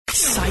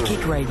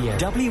Psychic Radio,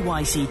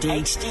 WYCD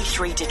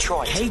HD3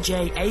 Detroit,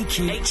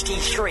 KJAQ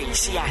HD3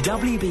 Seattle,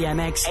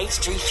 WBMX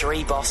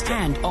HD3 Boston,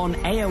 and on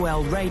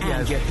AOL Radio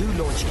and Yahoo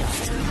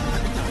Launchcast.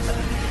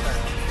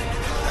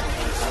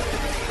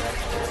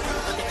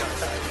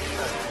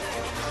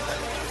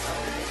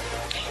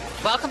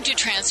 Welcome to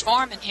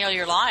Transform and Heal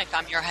Your Life.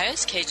 I'm your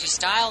host, KG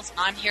Stiles, and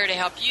I'm here to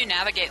help you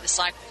navigate the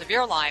cycles of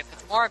your life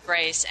with more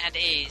grace and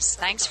ease.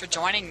 Thanks for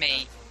joining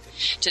me.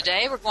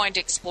 Today we're going to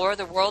explore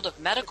the world of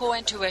medical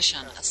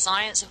intuition, a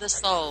science of the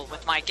soul,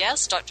 with my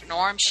guest, Dr.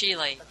 Norm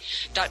Shealy.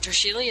 Dr.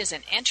 Shealy is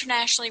an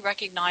internationally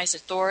recognized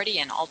authority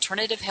in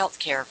alternative health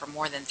care for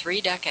more than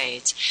 3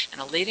 decades and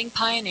a leading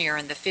pioneer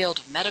in the field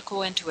of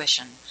medical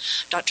intuition.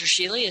 Dr.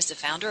 Shealy is the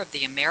founder of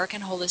the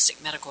American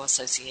Holistic Medical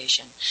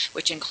Association,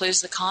 which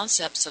includes the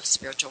concepts of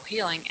spiritual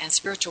healing and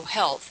spiritual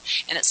health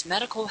in its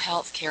medical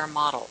health care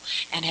model,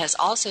 and has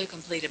also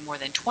completed more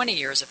than 20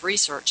 years of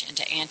research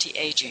into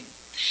anti-aging.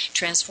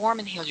 Transform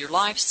and Heal Your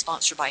Life,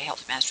 sponsored by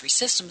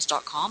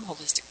HealthMasterySystems.com,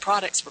 holistic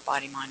products for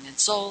body, mind, and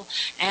soul,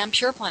 and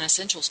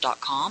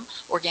PurePlantEssentials.com,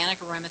 organic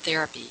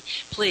aromatherapy.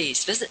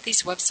 Please visit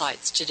these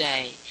websites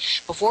today.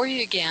 Before you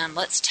begin,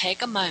 let's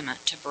take a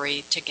moment to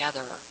breathe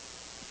together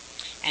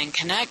and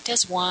connect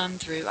as one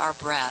through our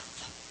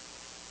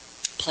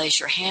breath.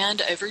 Place your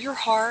hand over your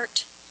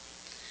heart,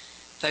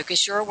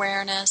 focus your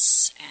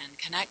awareness, and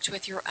connect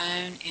with your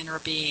own inner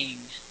being.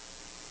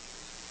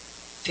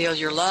 Feel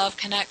your love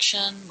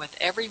connection with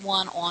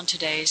everyone on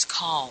today's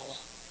call,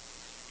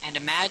 and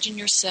imagine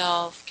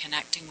yourself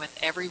connecting with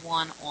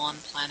everyone on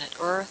planet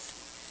Earth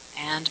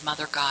and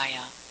Mother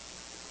Gaia.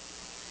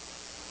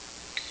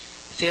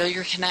 Feel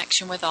your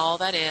connection with all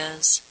that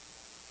is.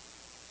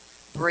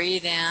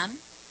 Breathe in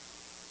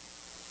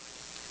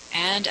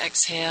and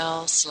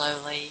exhale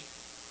slowly,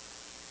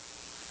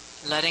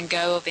 letting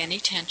go of any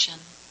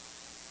tension.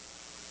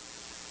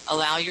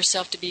 Allow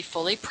yourself to be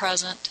fully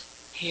present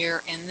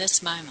here in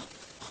this moment.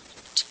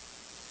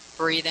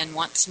 Breathe in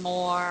once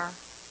more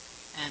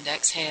and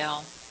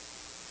exhale.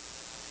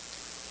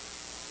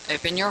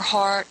 Open your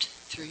heart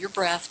through your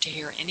breath to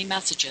hear any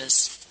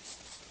messages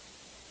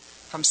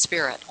from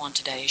Spirit on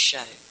today's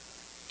show.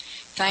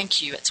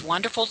 Thank you. It's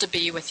wonderful to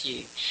be with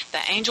you.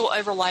 The angel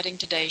overlighting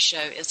today's show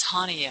is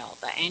Haniel,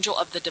 the angel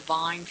of the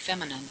divine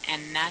feminine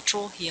and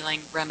natural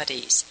healing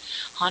remedies.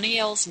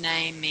 Haniel's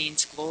name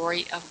means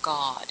glory of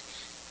God.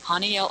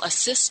 Haniel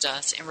assists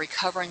us in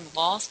recovering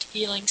lost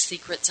healing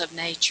secrets of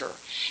nature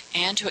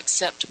and to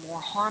accept more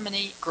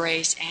harmony,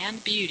 grace,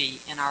 and beauty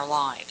in our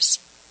lives.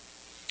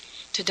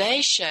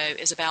 Today's show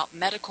is about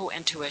medical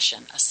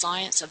intuition, a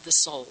science of the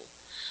soul.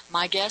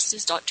 My guest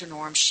is Dr.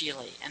 Norm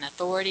Shealy, an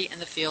authority in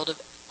the field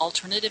of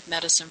alternative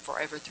medicine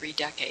for over 3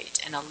 decades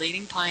and a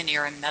leading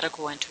pioneer in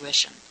medical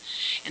intuition.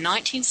 In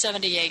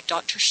 1978,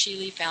 Dr.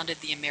 Shealy founded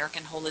the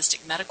American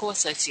Holistic Medical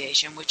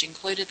Association, which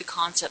included the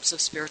concepts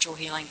of spiritual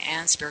healing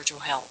and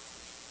spiritual health.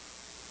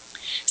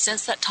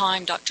 Since that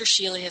time, Dr.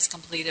 Shealy has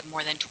completed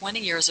more than 20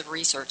 years of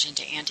research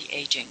into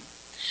anti-aging.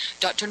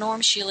 Dr.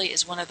 Norm Shealy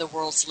is one of the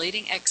world's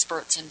leading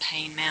experts in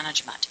pain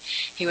management.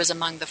 He was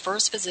among the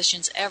first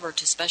physicians ever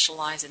to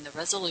specialize in the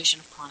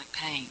resolution of chronic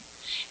pain.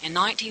 In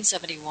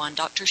 1971,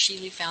 Dr.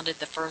 Shealy founded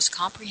the first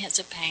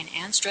comprehensive pain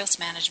and stress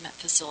management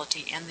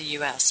facility in the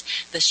U.S.,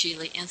 the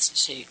Shealy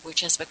Institute,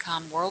 which has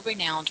become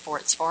world-renowned for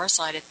its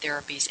far-sighted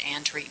therapies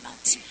and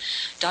treatments.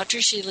 Dr.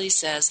 Shealy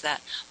says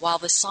that while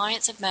the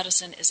science of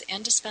medicine is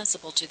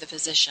indispensable to the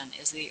physician,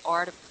 is the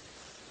art of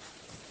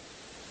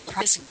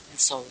practicing the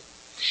soul.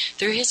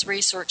 Through his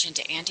research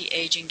into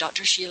anti-aging,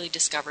 Dr. Shealy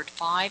discovered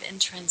 5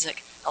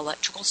 intrinsic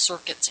electrical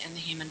circuits in the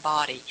human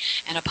body,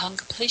 and upon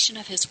completion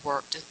of his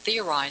work, to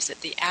theorize that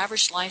the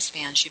average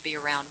lifespan should be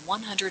around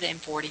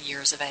 140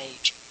 years of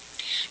age.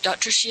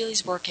 Dr.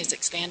 Shealy's work has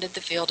expanded the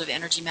field of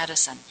energy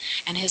medicine,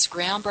 and his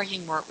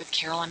groundbreaking work with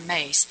Carolyn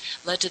Mace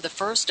led to the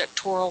first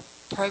doctoral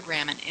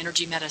program in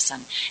energy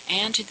medicine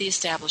and to the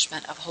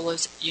establishment of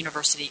Holos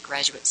University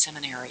Graduate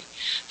Seminary.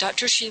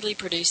 Dr. Shealy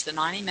produced the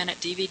 90-minute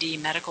DVD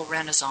Medical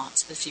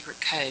Renaissance, The Secret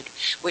Code,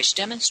 which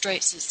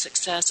demonstrates the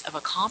success of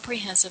a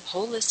comprehensive,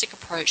 holistic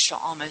approach to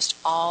almost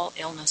all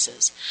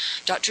illnesses.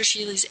 Dr.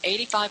 Shealy's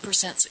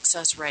 85%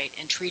 success rate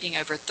in treating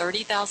over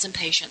 30,000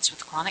 patients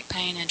with chronic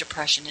pain and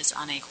depression is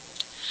unequaled.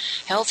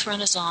 Health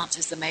Renaissance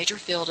is the major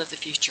field of the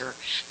future.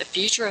 The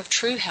future of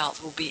true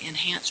health will be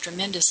enhanced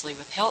tremendously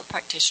with health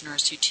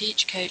practitioners who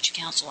teach, coach,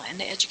 counsel, and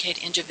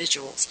educate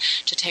individuals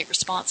to take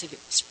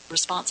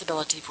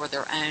responsibility for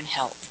their own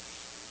health.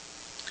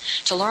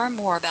 To learn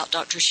more about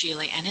Dr.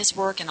 Shealy and his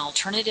work in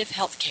alternative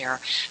health care,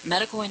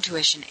 medical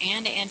intuition,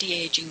 and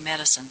anti-aging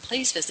medicine,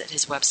 please visit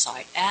his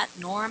website at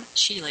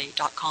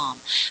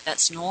normshealy.com.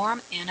 That's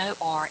Norm,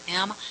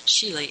 N-O-R-M,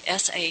 Shealy,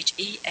 S-H-E-A-L-Y.com.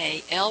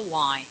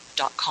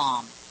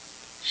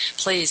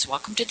 Please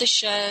welcome to the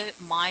show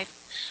my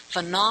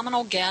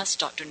phenomenal guest,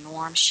 Dr.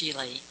 Norm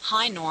Shealy.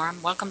 Hi,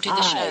 Norm. Welcome to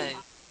the show.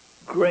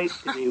 Great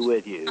to be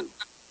with you.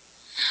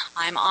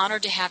 I'm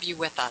honored to have you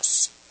with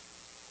us.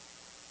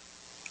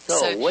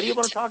 So what do you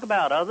want to talk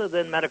about other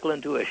than medical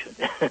intuition?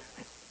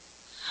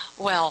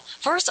 Well,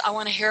 first I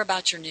want to hear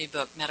about your new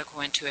book,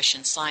 Medical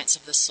Intuition: Science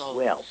of the Soul.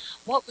 Well,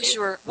 what was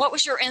your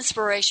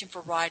inspiration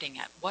for writing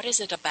it? What is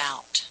it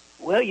about?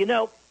 Well,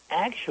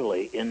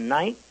 actually, in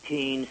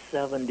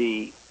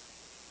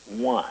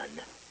 1971,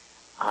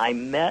 I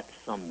met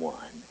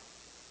someone,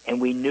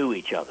 and we knew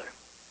each other.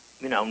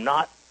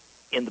 Not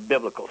in the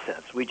biblical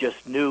sense. We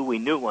just knew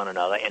one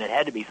another, and it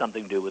had to be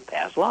something to do with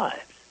past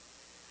lives.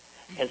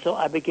 And so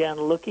I began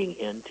looking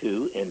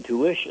into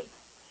intuition.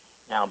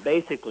 Now,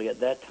 basically, at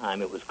that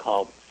time, it was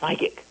called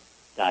psychic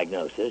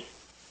diagnosis,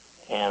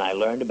 and I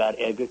learned about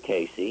Edgar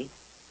Cayce,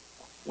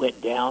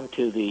 went down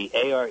to the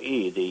ARE,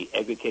 the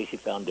Edgar Cayce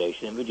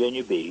Foundation in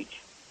Virginia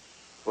Beach,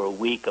 for a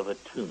week of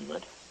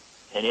attunement,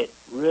 and it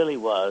really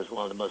was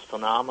one of the most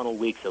phenomenal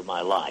weeks of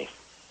my life.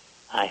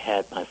 I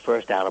had my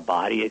first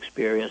out-of-body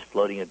experience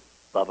floating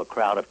above a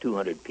crowd of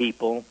 200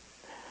 people.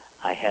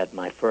 I had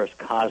my first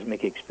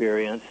cosmic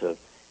experience of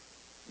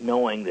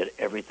knowing that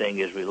everything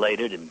is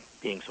related and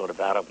being sort of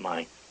out of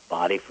my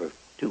body for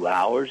 2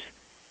 hours.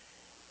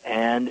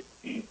 And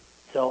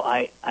so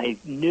I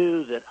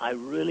knew that I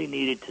really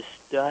needed to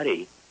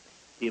study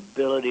the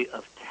ability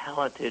of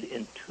talented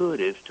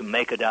intuitives to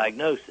make a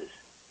diagnosis.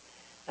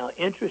 Now,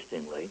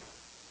 interestingly,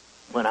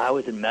 when I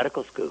was in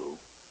medical school,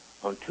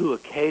 on 2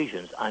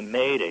 occasions, I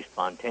made a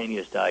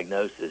spontaneous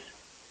diagnosis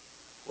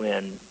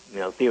when,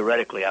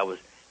 theoretically I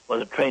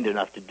wasn't trained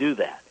enough to do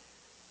that.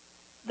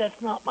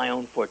 That's not my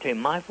own forte.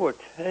 My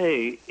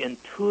forte,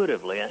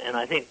 intuitively, and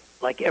I think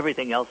like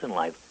everything else in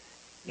life,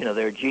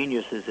 there are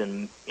geniuses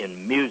in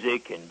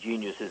music and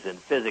geniuses in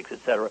physics,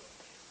 etc.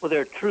 Well,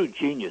 there are true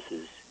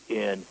geniuses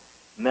in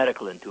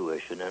medical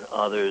intuition and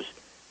others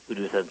who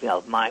do something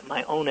else.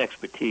 My own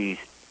expertise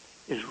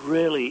is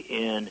really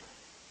in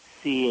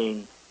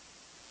seeing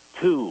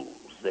tools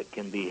that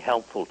can be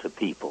helpful to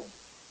people.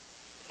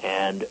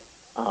 And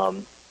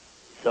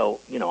so,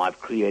 I've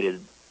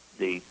created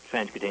the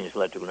transcutaneous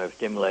electrical nerve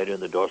stimulator,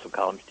 the dorsal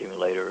column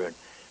stimulator,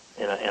 and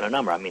a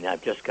number. I mean,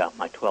 I've just got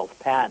my 12th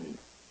patent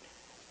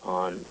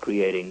on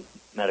creating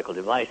medical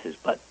devices.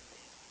 But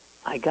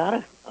I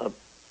got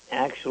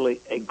actually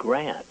a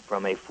grant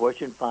from a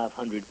Fortune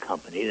 500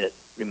 company that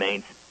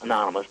remains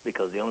anonymous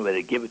because the only way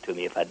they'd give it to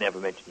me if I'd never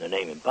mentioned their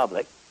name in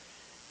public,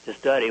 to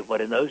study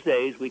what in those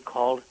days we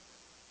called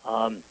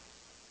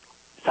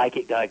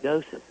psychic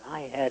diagnosis.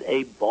 I had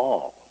a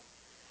ball.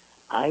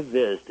 I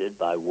visited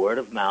by word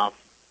of mouth,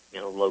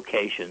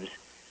 locations,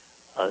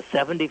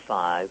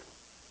 75,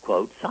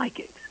 quote,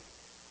 psychics.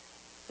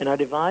 And I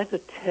devised a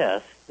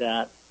test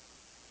that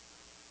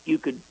you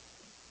could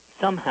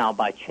somehow,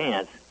 by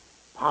chance,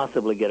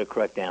 possibly get a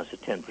correct answer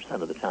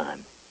 10% of the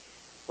time.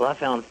 Well, I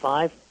found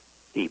 5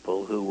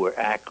 people who were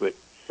accurate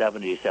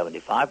 70 to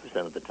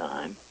 75% of the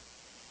time,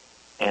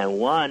 and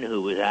 1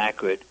 who was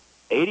accurate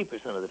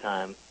 80% of the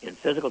time in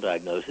physical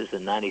diagnosis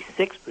and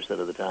 96%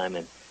 of the time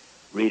in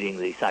reading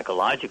the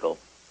psychological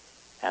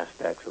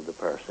aspects of the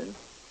person.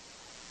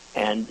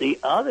 And the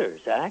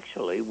others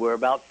actually were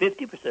about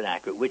 50%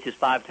 accurate, which is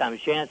 5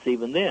 times chance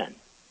even then.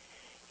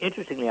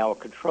 Interestingly, our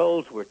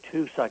controls were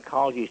 2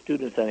 psychology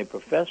students and a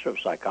professor of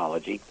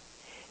psychology,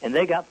 and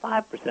they got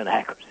 5%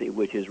 accuracy,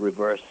 which is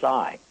reverse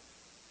psi.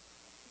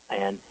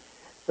 And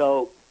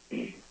so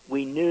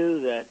we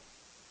knew that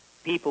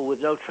people with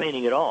no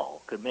training at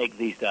all could make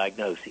these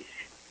diagnoses.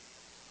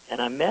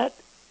 And I met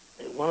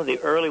one of the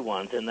early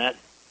ones in that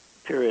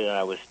period that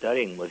I was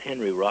studying was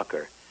Henry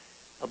Rucker,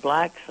 a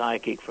black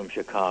psychic from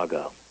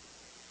Chicago.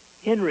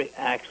 Henry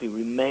actually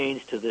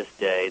remains to this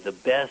day the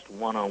best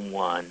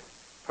one-on-one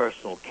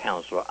personal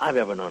counselor I've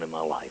ever known in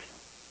my life.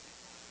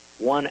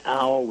 1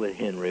 hour with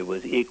Henry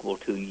was equal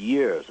to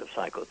years of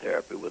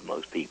psychotherapy with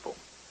most people.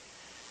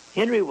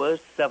 Henry was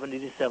 70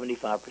 to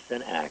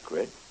 75%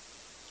 accurate,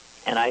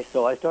 and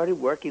so I started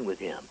working with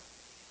him.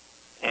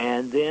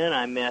 And then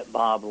I met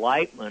Bob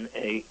Lightman,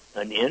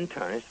 an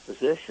internist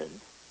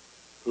physician,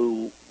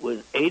 who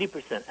was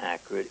 80%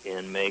 accurate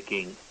in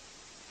making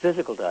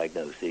physical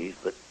diagnoses,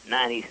 but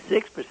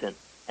 96%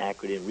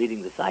 accurate in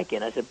reading the psyche.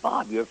 And I said,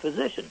 Bob, you're a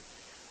physician.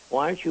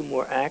 Why aren't you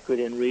more accurate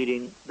in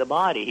reading the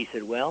body? He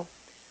said, well,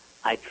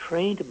 I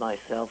trained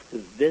myself to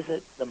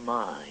visit the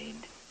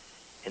mind,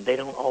 and they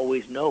don't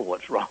always know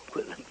what's wrong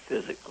with them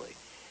physically.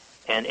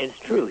 And it's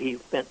true. He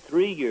spent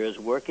 3 years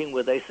working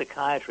with a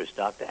psychiatrist,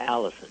 Dr.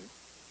 Allison,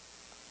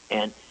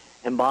 and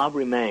Bob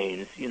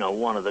remains,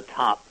 one of the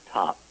top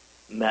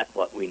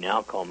what we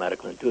now call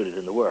medical intuitives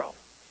in the world.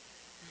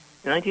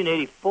 In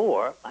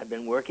 1984, I've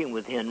been working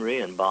with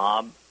Henry and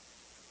Bob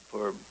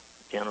for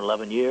 10 or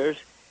 11 years,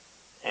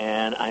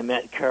 and I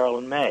met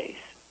Carolyn Mays,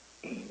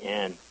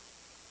 and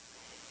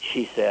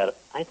she said,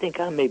 I think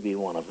I may be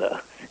one of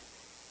those.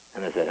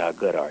 And I said, how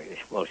good are you?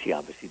 Well, she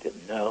obviously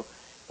didn't know,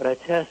 but I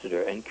tested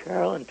her, and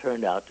Carolyn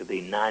turned out to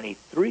be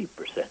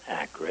 93%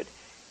 accurate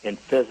in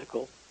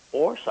physical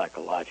or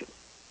psychological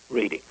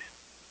readings.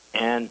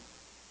 And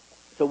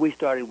so we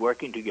started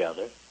working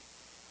together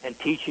and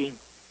teaching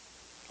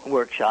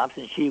workshops,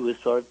 and she was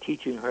sort of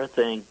teaching her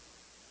thing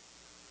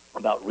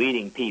about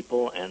reading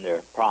people and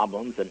their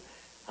problems, and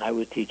I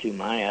was teaching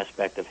my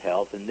aspect of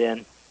health. And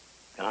then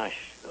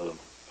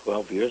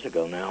 12 years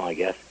ago now, I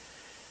guess,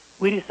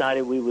 we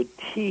decided we would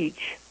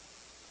teach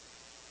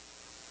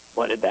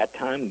what at that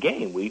time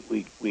game. We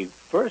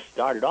first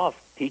started off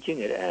teaching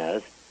it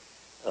as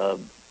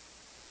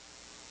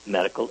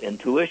medical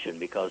intuition,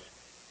 because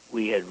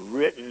we had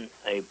written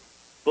a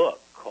book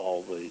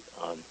called we'd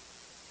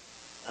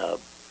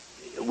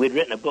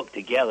written a book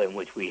together in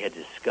which we had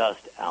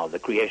discussed the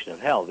creation of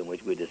health, in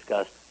which we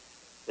discussed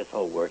this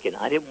whole work. And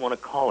I didn't want to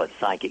call it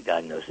psychic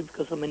diagnosis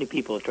because so many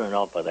people are turned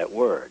off by that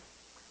word.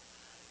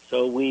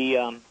 So we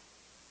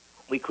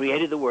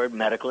created the word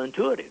medical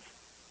intuitive.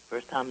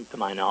 First time, to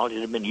my knowledge,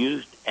 it had been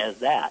used as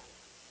that.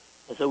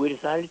 And so we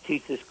decided to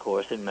teach this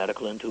course in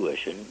medical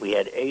intuition. We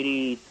had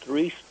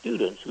 83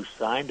 students who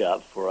signed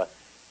up for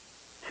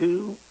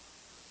 2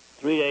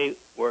 3-day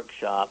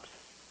workshops.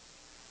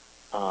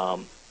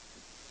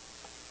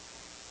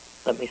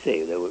 Let me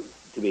see, there were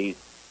to be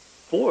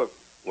 4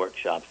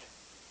 workshops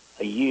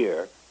a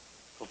year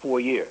for 4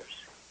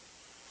 years.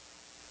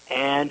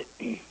 And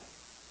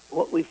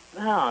what we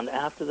found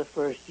after the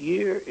first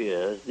year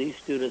is these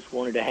students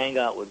wanted to hang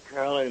out with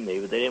Carolyn and me,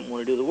 but they didn't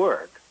want to do the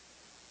work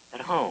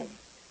at home.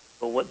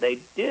 But what they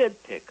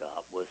did pick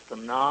up was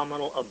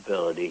phenomenal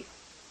ability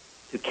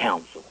to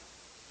counsel.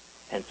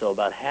 And so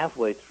about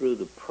halfway through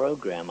the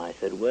program, I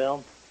said,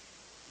 well,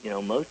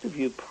 most of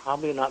you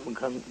probably are not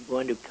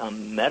going to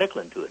become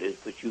medical intuitives,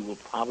 but you will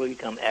probably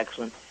become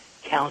excellent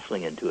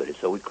counseling intuitives.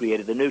 So we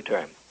created the new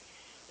term.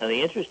 Now,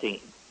 the interesting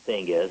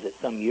thing is that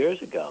some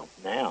years ago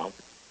now,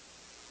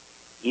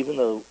 even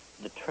though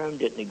the term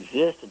didn't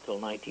exist until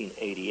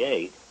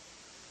 1988,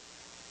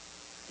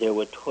 there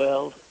were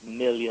 12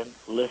 million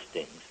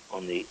listings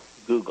on the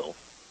Google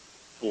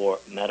for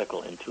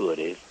medical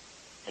intuitive,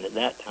 and at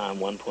that time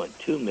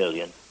 1.2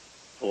 million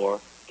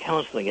for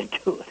counseling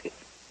intuitive.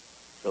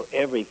 So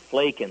every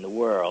flake in the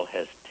world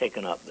has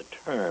taken up the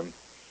term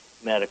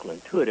medical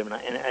intuitive,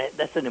 and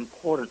that's an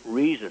important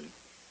reason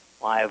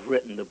why I've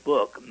written the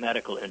book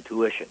Medical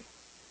Intuition.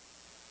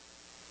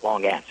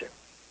 Long answer.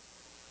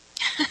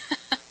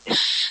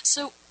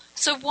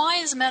 So why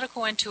is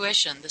medical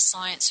intuition the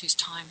science whose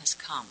time has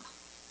come?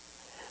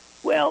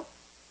 Well,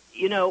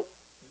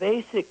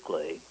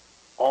 basically,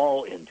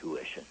 all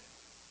intuition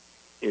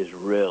is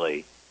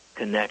really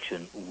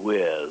connection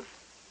with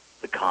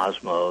the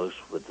cosmos,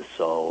 with the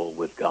soul,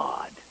 with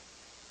God,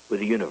 with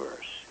the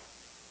universe.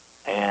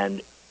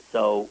 And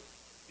so,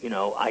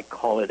 I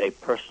call it a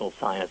personal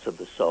science of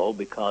the soul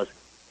because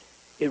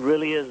it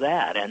really is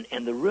that.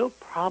 And the real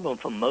problem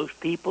for most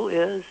people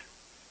is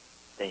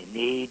they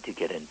need to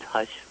get in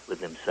touch with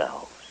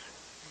themselves.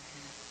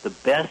 The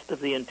best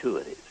of the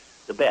intuitives,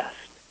 the best,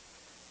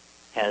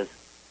 has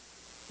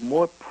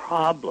more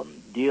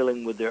problem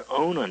dealing with their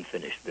own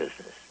unfinished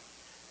business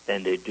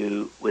than they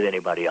do with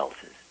anybody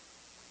else's.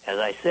 As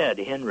I said,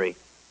 Henry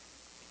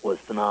was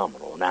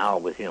phenomenal. An hour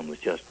with him was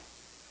just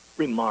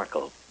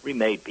remarkable.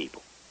 Remade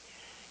people.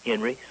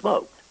 Henry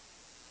smoked,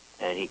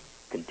 and he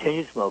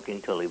continued smoking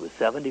until he was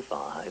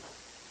 75,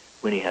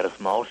 when he had a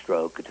small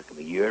stroke. It took him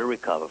a year to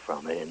recover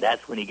from it, and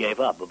that's when he gave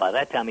up. But by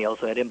that time, he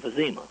also had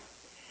emphysema.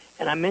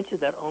 And I mentioned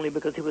that only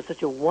because he was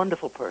such a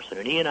wonderful person,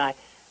 and he and I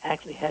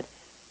actually had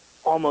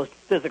almost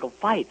physical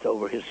fights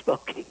over his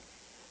smoking.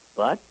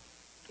 But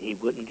he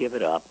wouldn't give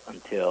it up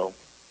until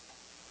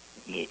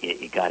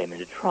it got him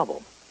into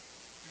trouble.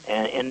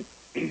 And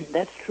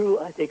that's true,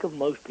 I think, of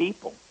most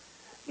people.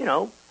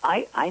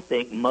 I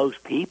think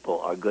most people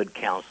are good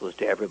counselors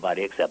to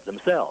everybody except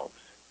themselves.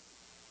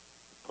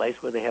 The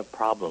place where they have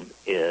problems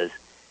is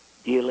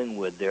dealing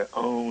with their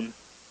own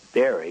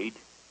buried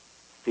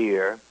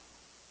fear,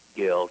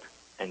 guilt,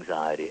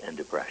 anxiety, and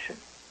depression.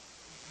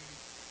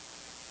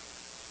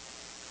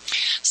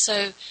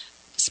 So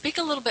speak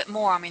a little bit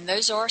more. I mean,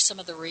 those are some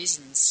of the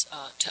reasons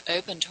to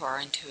open to our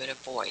intuitive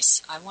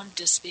voice. I wanted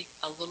to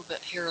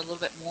hear a little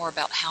bit more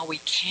about how we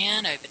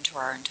can open to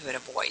our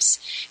intuitive voice,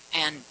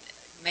 and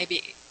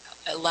maybe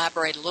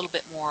elaborate a little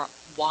bit more,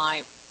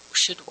 why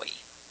should we?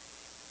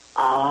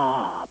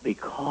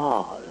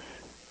 Because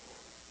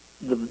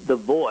the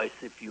voice,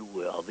 if you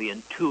will, the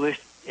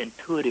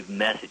intuitive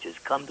messages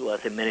come to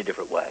us in many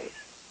different ways.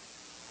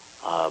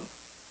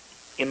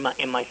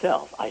 In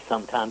myself, I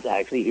sometimes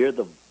actually hear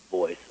the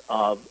voice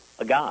of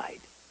a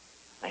guide.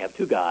 I have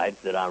 2 guides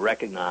that I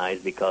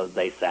recognize because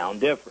they sound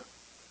different,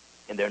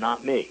 and they're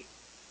not me.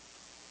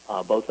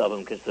 Both of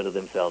them consider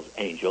themselves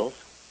angels.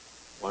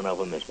 One of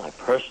them is my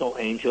personal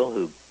angel,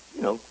 who,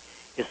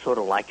 is sort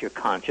of like your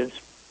conscience.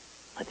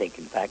 I think,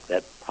 in fact,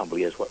 that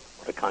probably is what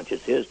a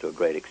conscience is to a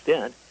great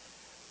extent,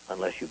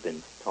 unless you've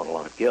been taught a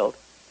lot of guilt.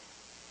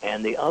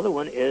 And the other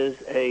one is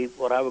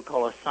what I would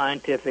call a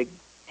scientific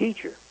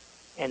teacher,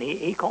 and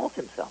he calls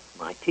himself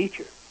my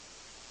teacher.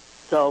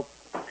 So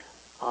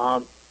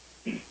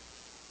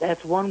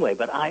that's one way.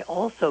 But I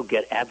also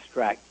get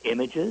abstract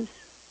images.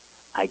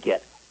 I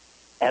get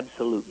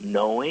absolute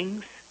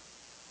knowings.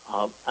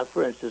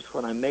 For instance,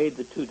 when I made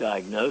the 2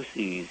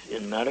 diagnoses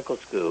in medical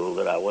school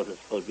that I wasn't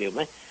supposed to be able to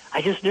make,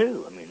 I just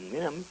knew. I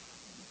mean,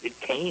 it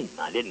came.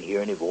 I didn't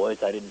hear any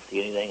voice. I didn't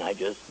see anything. I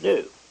just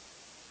knew.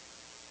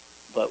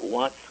 But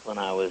once when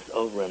I was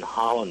over in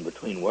Holland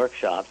between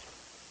workshops,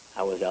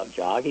 I was out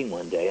jogging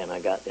one day, and I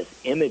got this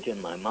image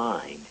in my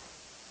mind,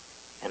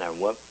 and I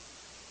went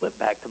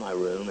back to my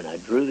room, and I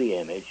drew the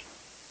image,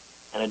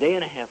 and a day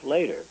and a half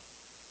later,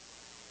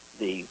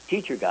 the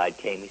teacher guide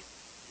came. He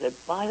said,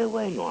 by the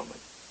way, Norman,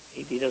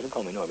 he doesn't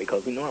call me Norman, he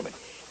calls me Norman.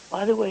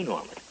 By the way,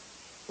 Norman,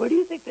 where do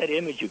you think that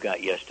image you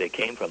got yesterday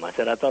came from? I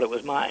said, I thought it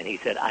was mine. He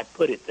said, I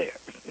put it there.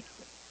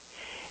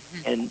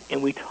 And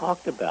we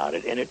talked about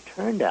it, and it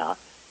turned out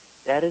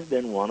that has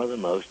been one of the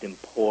most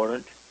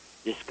important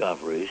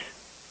discoveries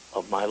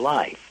of my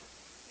life.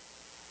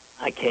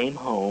 I came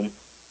home,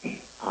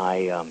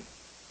 I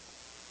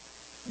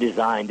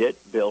designed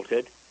it, built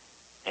it,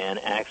 and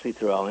actually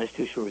through our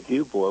institutional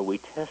review board, we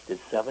tested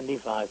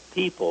 75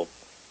 people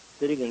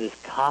sitting in this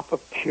copper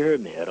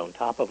pyramid on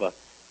top of a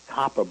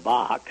copper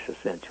box,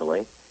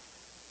 essentially,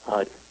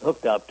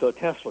 hooked up to a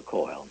Tesla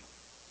coil.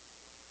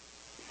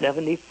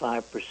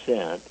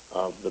 75%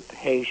 of the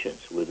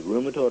patients with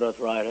rheumatoid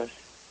arthritis,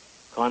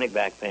 chronic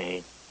back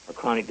pain, or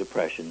chronic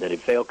depression that had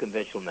failed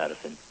conventional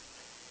medicine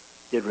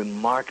did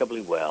remarkably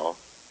well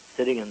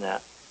sitting in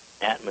that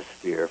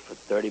atmosphere for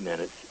 60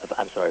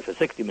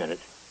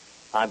 minutes,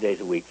 5 days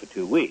a week for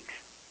 2 weeks.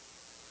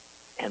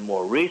 And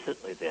more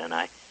recently then,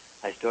 I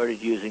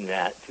started using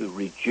that to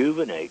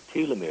rejuvenate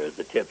telomeres,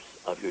 the tips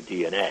of your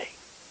DNA.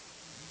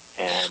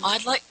 And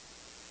I'd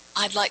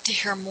like to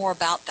hear more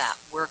about that.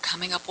 We're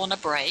coming up on a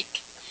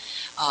break.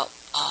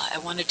 I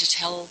wanted to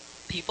tell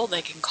people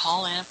they can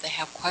call in if they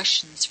have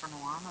questions for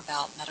Norm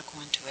about medical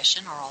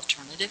intuition or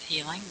alternative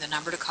healing. The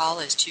number to call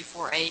is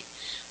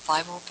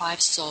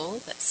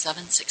 248-545-SOUL. That's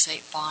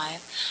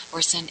 7685.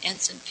 Or send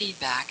instant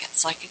feedback at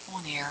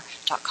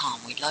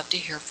psychiconair.com. We'd love to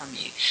hear from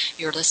you.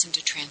 You're listening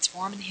to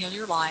Transform and Heal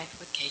Your Life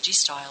with KG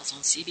Stiles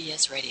on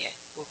CBS Radio.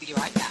 We'll be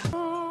right back.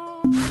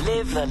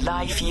 Live the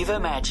life you've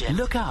imagined.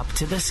 Look up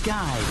to the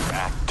sky.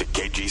 Back to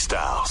KG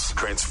Stiles.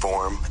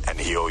 Transform and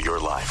heal your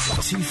life.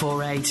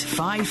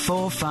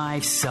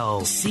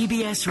 248-545-SOUL.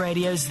 CBS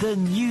Radio's The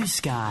New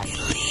Sky.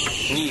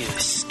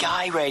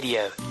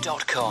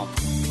 NewSkyRadio.com.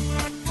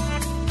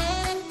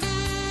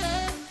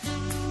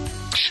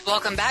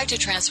 Welcome back to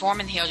Transform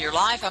and Heal Your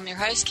Life. I'm your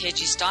host,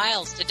 KG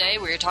Stiles. Today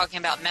we are talking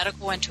about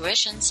medical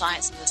intuition,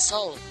 science of the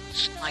soul.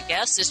 My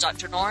guest is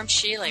Dr. Norm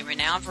Shealy,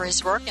 renowned for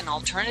his work in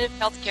alternative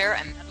health care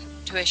and medical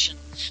intuition.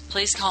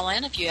 Please call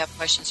in if you have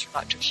questions for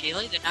Dr.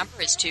 Shealy. The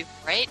number is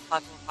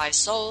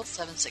 248-545-SOUL,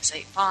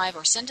 7685,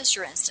 or send us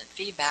your instant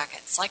feedback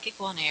at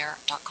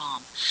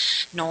psychiconair.com.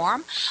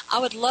 Norm, I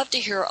would love to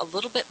hear a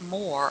little bit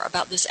more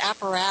about this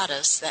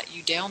apparatus that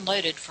you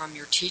downloaded from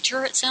your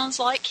teacher, it sounds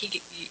like.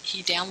 He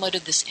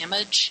downloaded this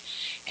image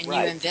and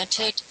Right. you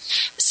invented.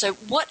 So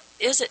what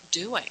is it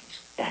doing?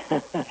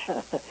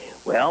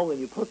 Well, when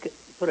you put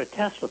a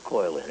Tesla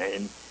coil in it,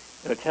 and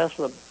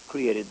Tesla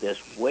created this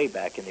way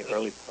back in the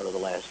early part of the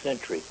last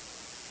century,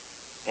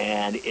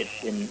 and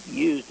it's been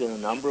used in a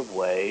number of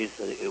ways.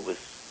 It was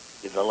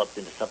developed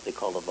into something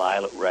called a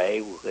violet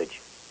ray, which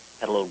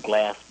had a little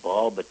glass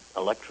bulb, but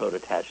electrode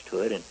attached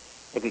to it, and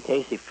Edgar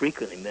Cayce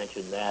frequently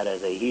mentioned that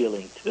as a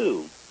healing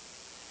tube.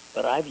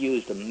 But I've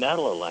used a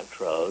metal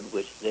electrode,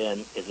 which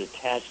then is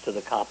attached to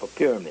the copper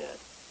pyramid.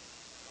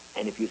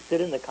 And if you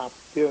sit in the copper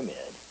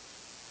pyramid,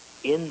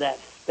 in that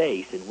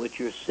space in which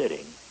you're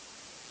sitting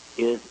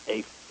is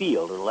a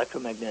field, an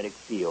electromagnetic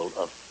field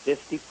of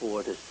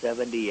 54 to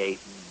 78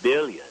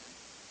 billion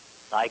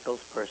cycles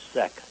per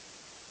second.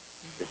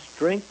 The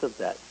strength of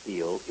that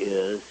field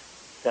is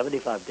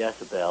 75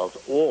 decibels,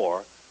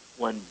 or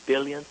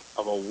 1/billionth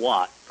of a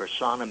watt per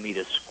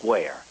sonometer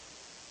square.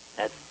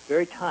 That's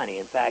very tiny.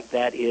 In fact,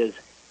 that is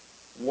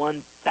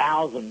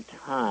 1,000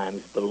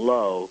 times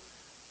below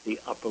the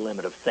upper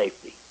limit of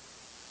safety.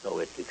 So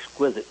it's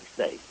exquisitely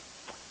safe.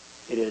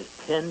 It is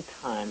 10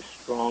 times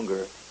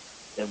stronger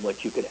than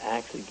what you could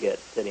actually get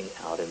sitting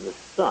out in the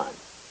sun.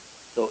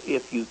 So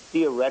if you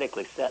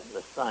theoretically sat in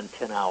the sun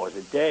 10 hours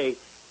a day,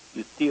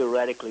 you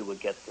theoretically would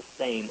get the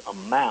same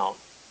amount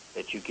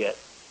that you get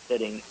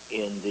sitting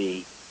in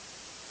the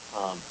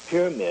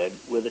pyramid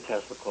with the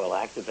Tesla coil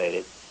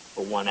activated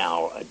for 1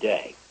 hour a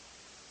day.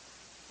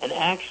 And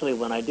actually,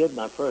 when I did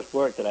my first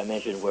work that I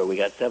mentioned where we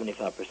got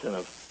 75%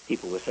 of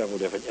people with several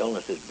different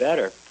illnesses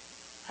better,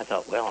 I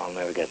thought, well, I'll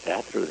never get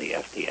that through the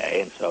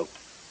FDA. And so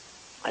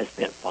I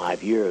spent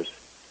 5 years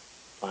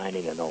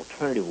finding an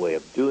alternative way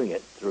of doing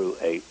it through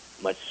a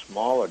much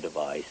smaller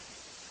device,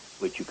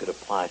 which you could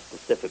apply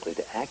specifically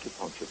to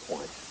acupuncture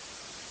points.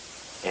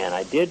 And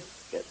I did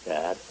get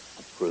that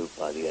approved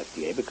by the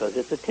FDA because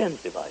it's a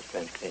TENS device,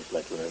 transcutaneous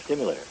electroneurostimulator,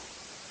 stimulator,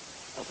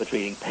 for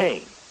treating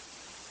pain.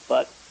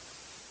 But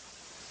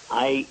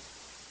I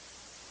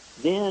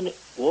then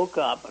woke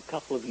up a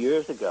couple of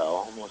years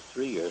ago, almost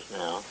 3 years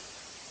now,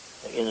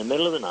 in the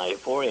middle of the night at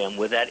 4 a.m.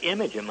 with that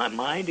image in my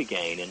mind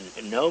again,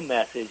 and no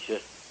message,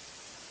 just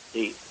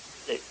the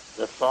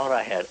thought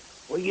I had,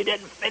 well, you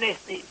didn't finish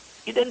it,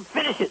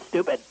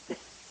 stupid.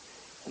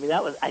 I mean,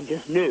 I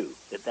just knew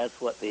that that's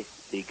what the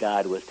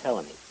guide was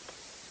telling me.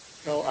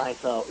 So I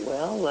thought,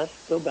 well, let's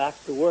go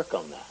back to work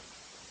on that.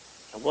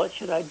 And what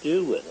should I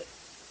do with it?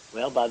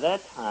 Well, by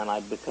that time,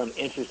 I'd become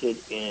interested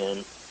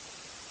in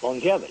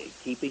longevity,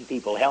 keeping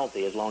people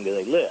healthy as long as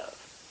they live.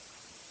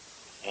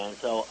 And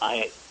so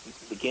I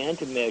began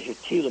to measure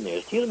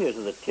telomeres. Telomeres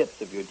are the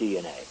tips of your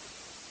DNA.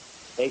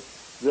 They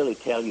really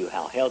tell you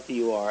how healthy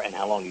you are and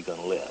how long you're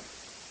going to live.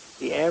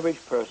 The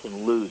average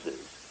person loses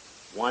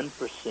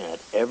 1%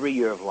 every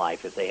year of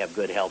life if they have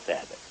good health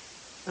habits.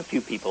 A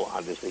few people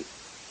obviously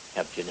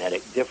have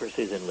genetic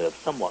differences and live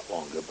somewhat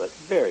longer, but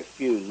very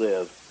few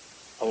live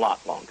a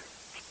lot longer.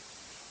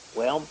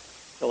 Well,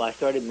 so I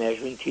started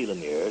measuring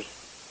telomeres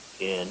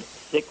in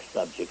 6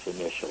 subjects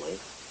initially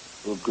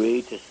who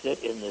agreed to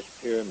sit in this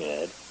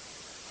pyramid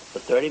for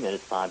 30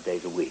 minutes, 5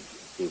 days a week, and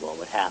see what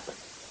would happen.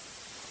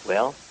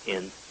 Well,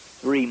 in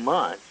 3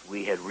 months,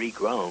 we had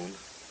regrown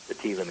the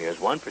telomeres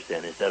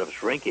 1%. Instead of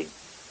shrinking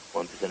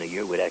 1% a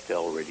year, we'd actually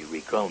already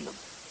regrown them.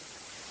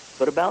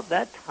 But about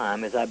that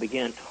time, as I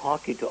began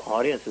talking to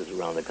audiences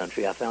around the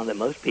country, I found that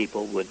most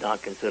people would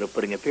not consider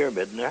putting a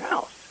pyramid in their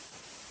house.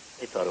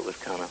 They thought it was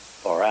kind of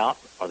far out,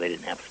 or they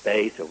didn't have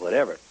space, or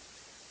whatever.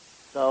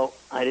 So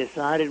I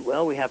decided,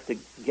 well, we have to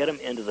get them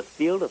into the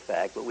field of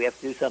fact, but we have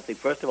to do something,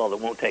 first of all, that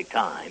won't take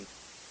time,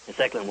 and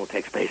secondly, won't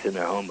take space in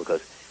their home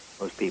because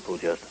most people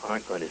just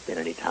aren't going to spend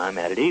any time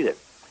at it either.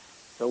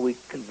 So we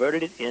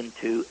converted it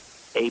into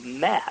a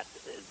mat.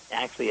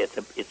 Actually,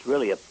 it's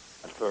really a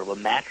sort of a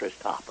mattress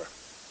topper,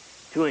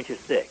 2 inches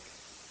thick.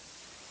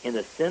 In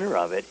the center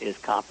of it is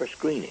copper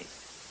screening.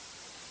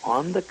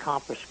 On the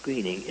copper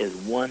screening is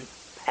 1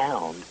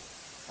 pound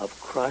of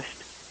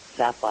crushed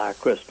sapphire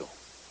crystal.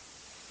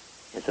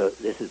 And so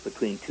this is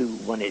between 2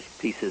 1-inch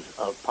pieces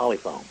of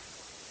polyfoam.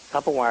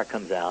 Copper wire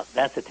comes out.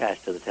 That's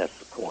attached to the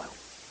Tesla coil.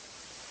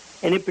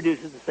 And it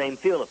produces the same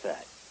field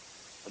effect.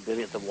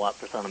 1/1000th of a watt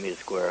per centimeter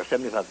square,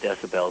 75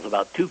 decibels,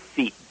 about 2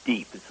 feet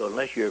deep. And so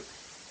unless you're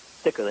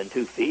thicker than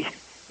 2 feet,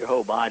 your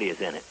whole body is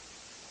in it.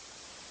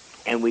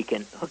 And we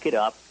can hook it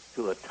up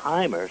to a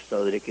timer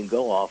so that it can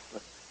go off for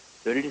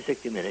 30 to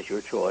 60 minutes,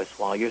 your choice,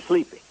 while you're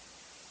sleeping.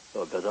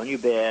 So it goes on your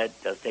bed,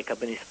 doesn't take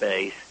up any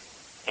space,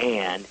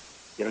 and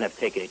you don't have to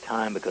take any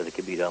time because it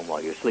can be done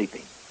while you're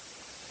sleeping.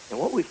 And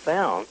what we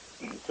found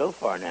so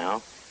far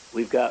now,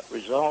 we've got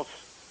results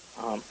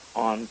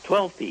on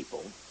 12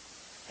 people,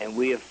 and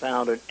we have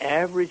found an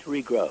average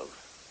regrowth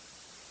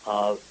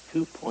of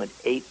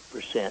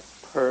 2.8%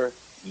 per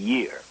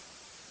year.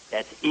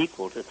 That's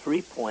equal to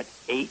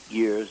 3.8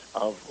 years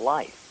of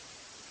life.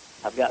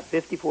 I've got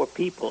 54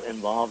 people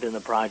involved in the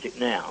project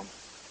now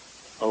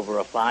over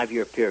a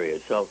 5-year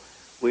period. So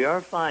we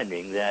are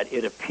finding that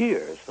it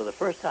appears for the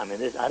first time in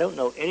this, I don't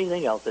know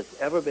anything else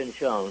that's ever been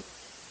shown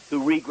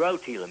to regrow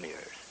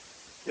telomeres.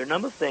 There are a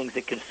number of things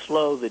that can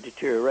slow the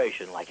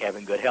deterioration, like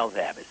having good health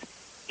habits,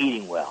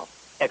 eating well,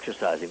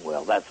 exercising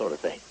well, that sort of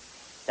thing.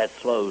 That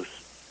slows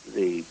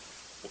the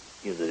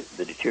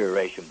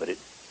deterioration, but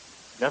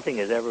nothing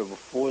has ever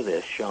before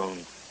this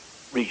shown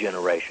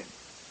regeneration.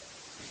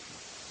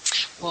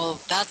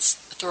 Well, that's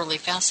thoroughly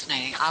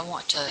fascinating. I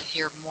want to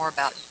hear more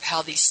about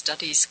how these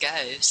studies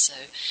go. So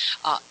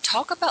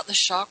talk about the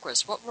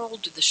chakras. What role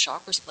do the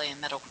chakras play in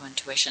medical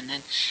intuition?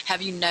 And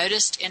have you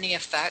noticed any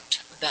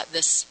effect that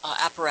this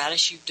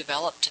apparatus you've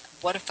developed,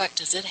 what effect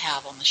does it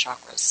have on the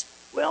chakras?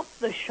 Well,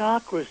 the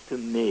chakras to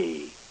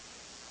me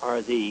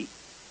are the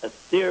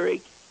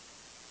etheric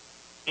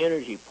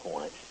energy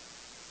points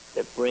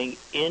that bring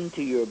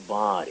into your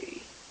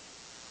body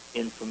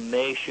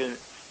information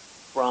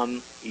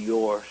from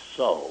your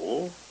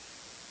soul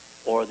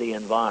or the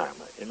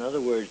environment. In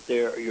other words,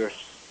 they're your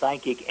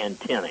psychic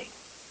antennae.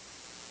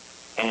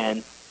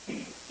 And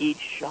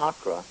each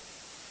chakra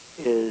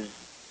is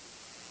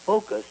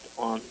focused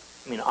on,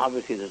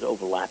 obviously there's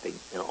overlapping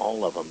in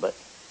all of them, but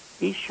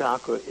each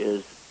chakra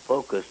is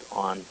focused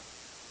on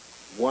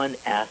one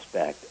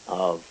aspect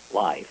of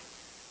life.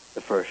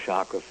 The first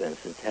chakra, for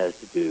instance, has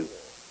to do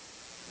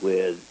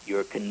with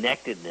your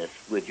connectedness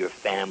with your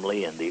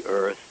family and the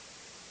earth.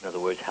 In other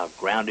words, how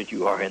grounded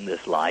you are in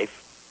this life.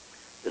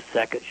 The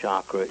second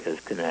chakra is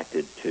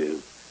connected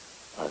to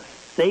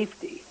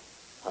safety,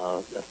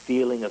 a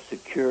feeling of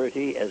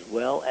security, as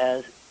well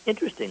as,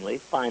 interestingly,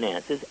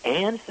 finances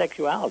and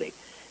sexuality.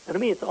 Now, to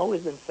me, it's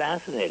always been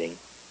fascinating,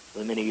 for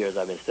the many years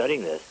I've been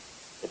studying this,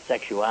 that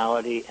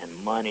sexuality and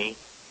money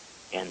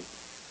and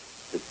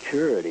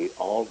security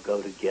all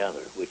go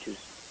together, which is,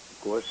 of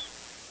course,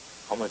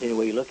 almost any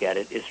way you look at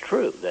it, is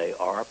true. They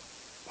are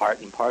part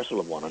and parcel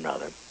of one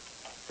another.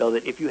 So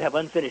that if you have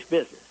unfinished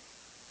business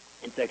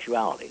in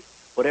sexuality,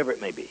 whatever it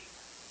may be,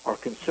 or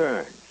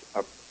concerns,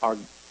 or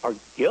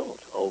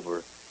guilt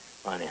over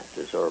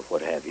finances or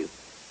what have you,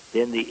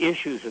 then the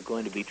issues are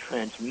going to be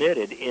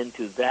transmitted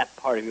into that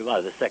part of your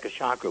body, the second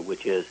chakra,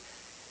 which is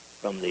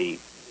from the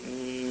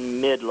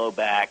mid-low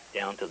back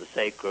down to the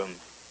sacrum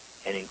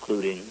and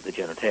including the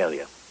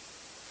genitalia.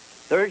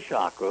 Third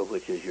chakra,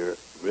 which is your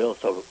real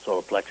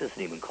solar plexus,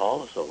 and even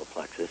called the solar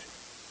plexus,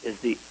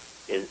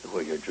 is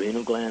where your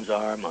adrenal glands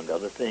are, among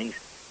other things.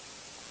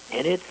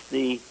 And it's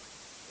the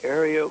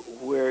area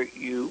where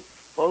you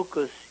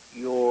focus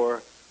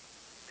your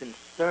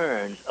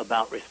concerns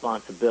about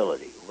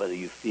responsibility, whether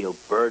you feel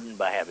burdened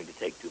by having to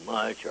take too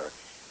much or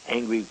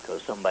angry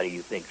because somebody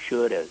you think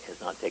should has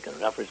not taken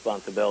enough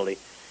responsibility.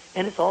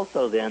 And it's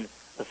also then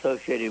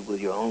associated with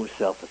your own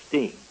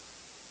self-esteem.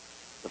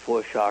 The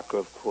fourth chakra,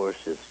 of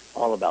course, is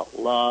all about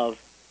love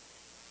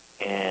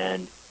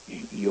and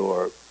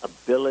your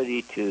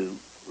ability to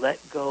let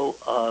go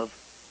of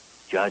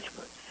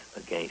judgments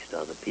against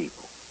other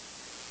people.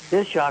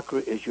 This chakra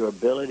is your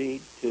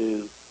ability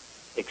to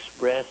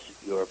express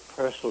your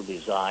personal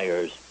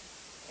desires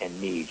and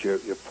needs, your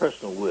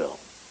personal will.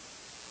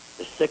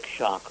 The sixth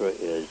chakra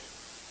is,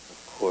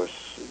 of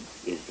course,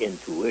 is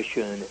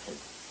intuition and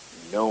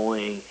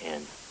knowing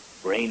and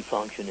brain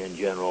function in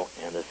general.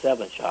 And the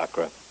seventh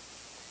chakra,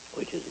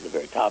 which is at the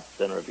very top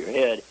center of your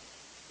head,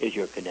 is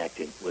your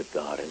connecting with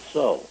God and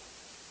soul.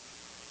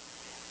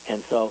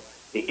 And so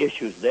the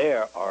issues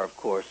there are, of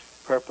course,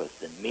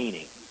 purpose and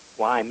meaning.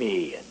 Why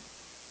me? And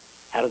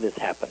how did this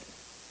happen?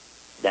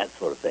 That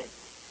sort of thing.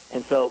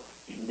 And so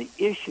the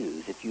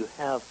issues, if you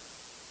have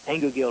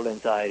anger, guilt,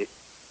 anxiety,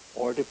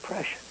 or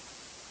depression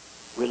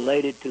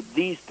related to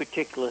these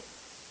particular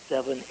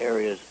 7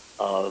 areas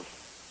of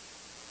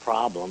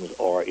problems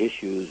or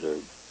issues or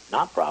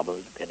not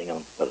problems, depending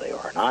on whether they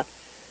are or not,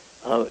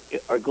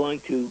 are going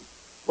to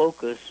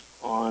focus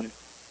on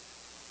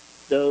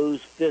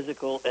those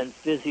physical and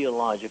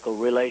physiological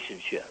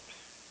relationships.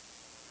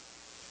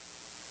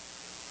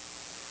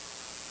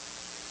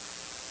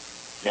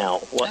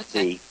 Now,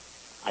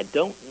 I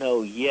don't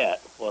know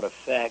yet what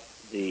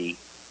effect the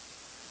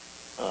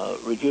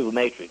Rejuva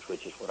Matrix,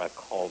 which is what I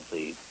call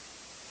the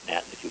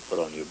mat that you put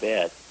on your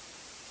bed,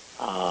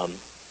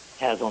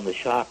 has on the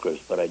chakras,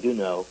 but I do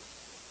know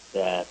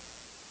that,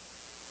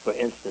 for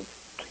instance,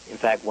 in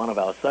fact, one of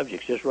our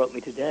subjects just wrote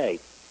me today.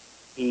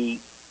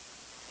 He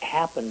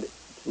happened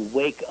to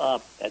wake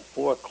up at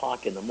 4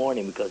 o'clock in the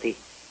morning because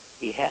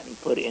he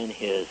hadn't put in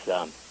his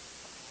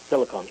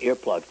silicone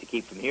earplugs to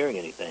keep from hearing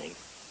anything,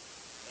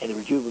 and the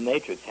Rejuva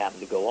Matrix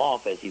happened to go on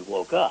as he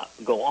woke up.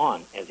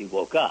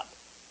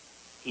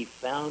 He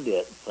found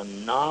it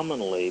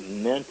phenomenally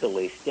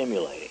mentally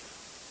stimulating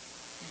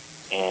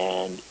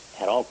and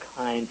had all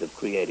kinds of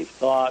creative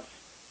thoughts,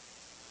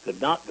 could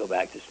not go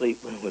back to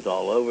sleep when it was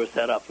all over,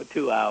 sat up for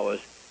 2 hours,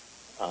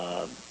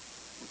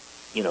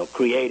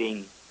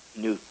 creating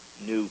new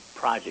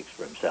projects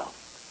for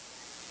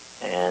himself,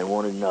 and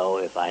wanted to know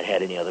if I'd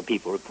had any other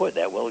people report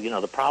that. Well,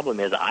 the problem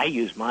is I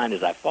use mine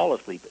as I fall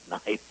asleep at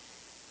night,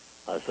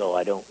 so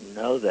I don't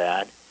know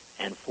that.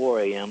 And 4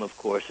 a.m., of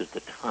course, is the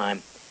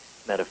time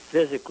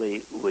metaphysically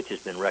which has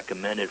been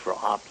recommended for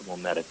optimal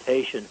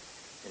meditation,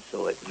 and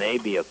so it may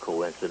be a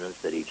coincidence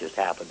that he just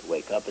happened to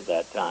wake up at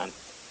that time,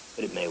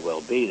 but it may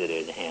well be that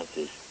it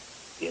enhances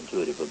the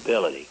intuitive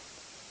ability.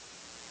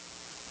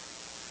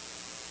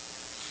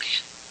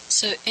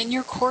 So in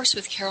your course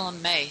with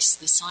Carolyn Mace,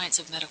 The Science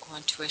of Medical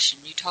Intuition,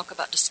 you talk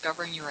about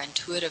discovering your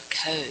intuitive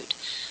code.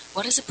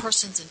 What is a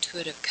person's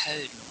intuitive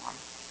code, Norm?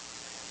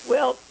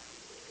 Well,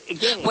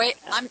 again... Wait,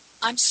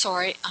 I'm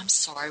sorry. I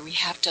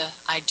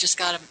just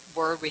got a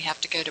word. We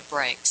have to go to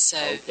break. So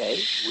okay,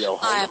 we'll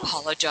hold I on.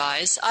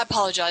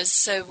 apologize.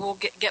 So we'll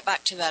get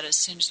back to that as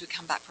soon as we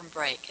come back from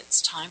break.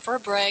 It's time for a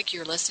break.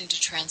 You're listening to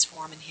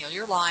Transform and Heal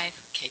Your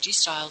Life, KG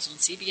Styles on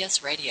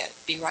CBS Radio.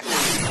 Be right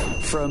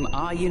back. From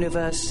our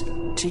universe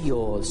to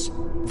yours,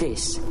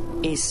 this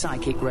is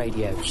Psychic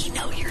Radio. We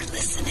know you're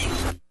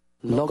listening.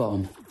 Log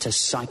on to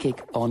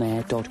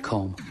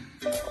psychiconair.com.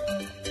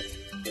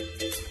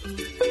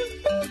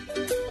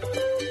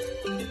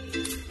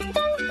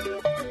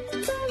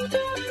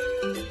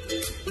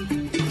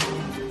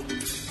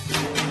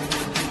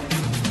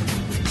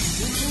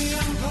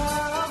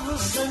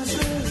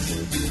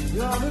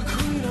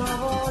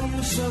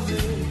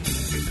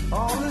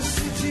 All the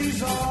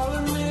cities, all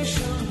the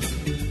nations,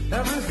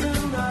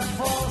 everything that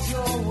falls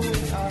your way,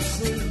 I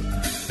see.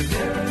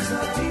 There is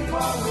a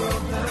deeper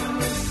world than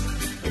this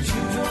that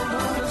you don't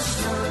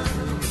understand.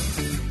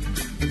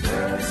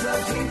 There is a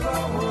deeper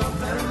world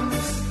than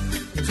this,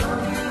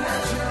 tugging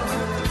at your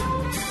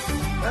hand.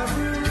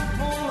 Every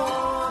ripple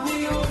on the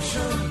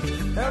ocean,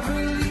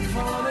 every leaf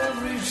on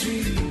every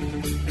tree,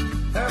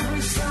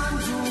 every sand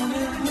dune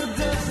in the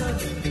desert,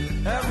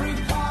 every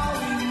power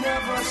we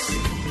never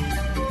see.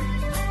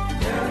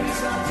 There is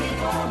a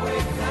deeper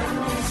wave than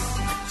this,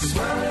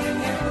 swelling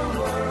in the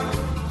world.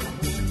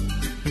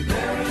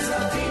 There is a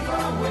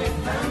deeper wave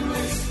than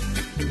this.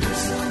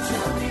 Listen to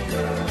me,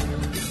 girl.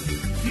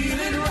 Feel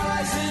it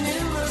rising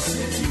in the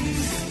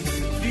cities.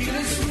 Feel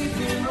it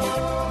sweeping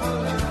over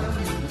land,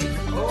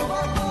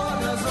 over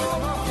borders,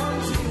 over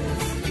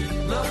frontiers.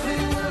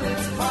 Nothing will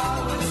its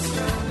power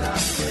stand. I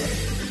say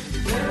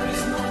there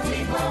is no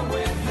deeper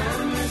wave than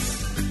this,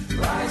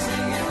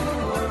 rising in the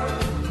world.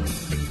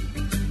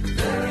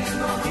 There is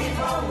no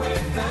deeper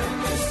wave than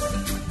this.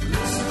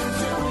 Listen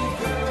to me,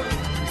 girl.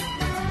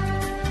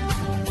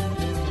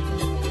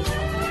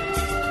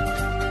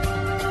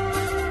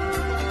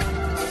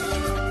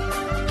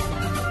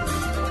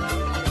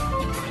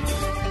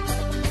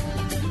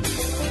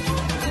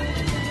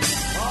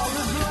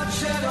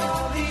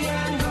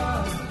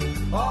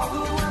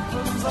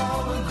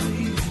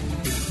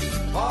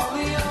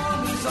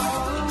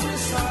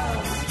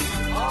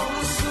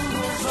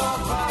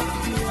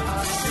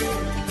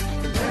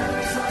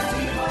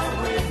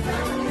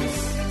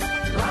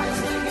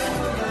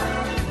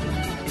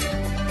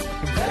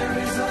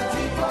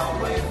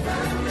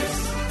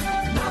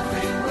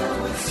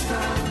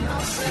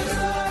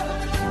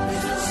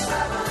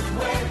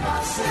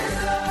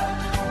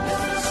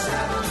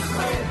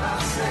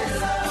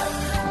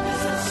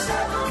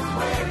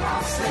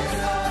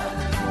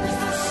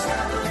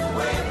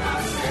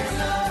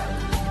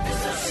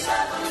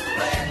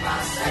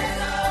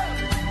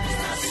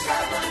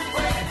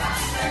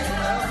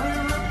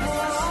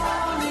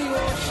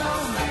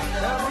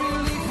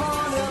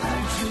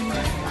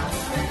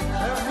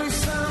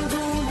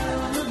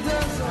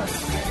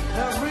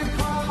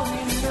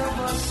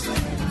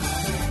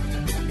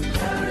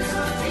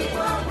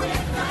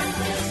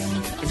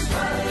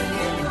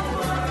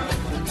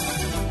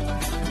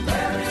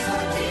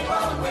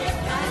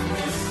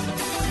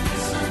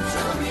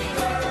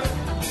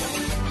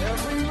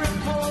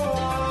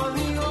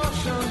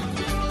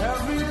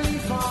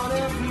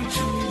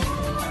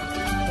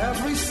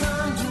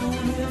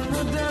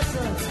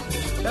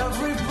 Jesus.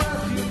 Every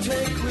breath you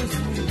take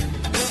with me,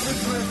 every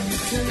breath you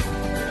take,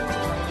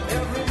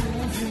 every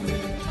move you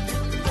make,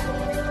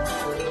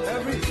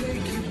 every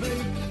cake you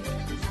bake.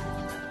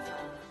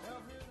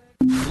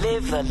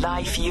 Live the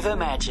life you've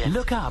imagined.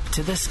 Look up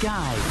to the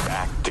sky.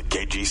 Back to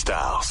KG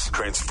Styles.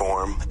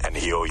 Transform and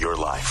heal your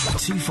life.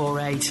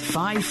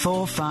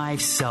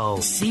 248-545-SOUL.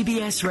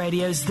 CBS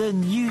Radio's The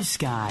New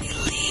Sky.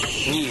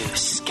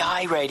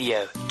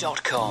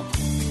 NewSkyRadio.com.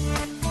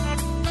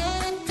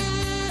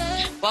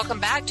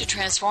 Welcome back to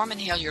Transform and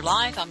Heal Your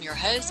Life. I'm your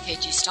host,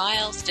 KG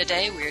Styles.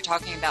 Today we are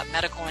talking about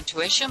medical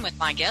intuition with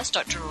my guest,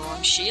 Dr.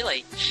 Norm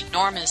Shealy.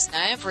 Norm is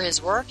known for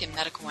his work in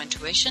medical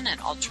intuition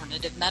and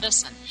alternative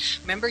medicine.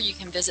 Remember, you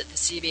can visit the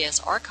CBS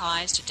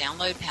archives to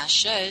download past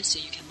shows so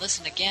you can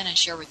listen again and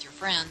share with your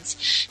friends.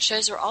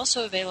 Shows are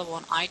also available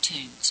on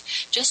iTunes.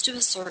 Just do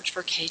a search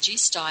for KG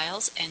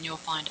Styles and you'll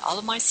find all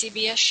of my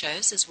CBS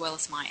shows as well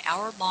as my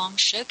hour-long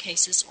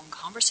showcases on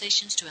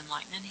conversations to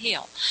enlighten and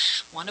heal,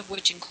 one of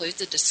which includes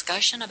a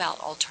discussion about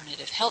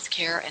alternative health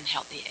care and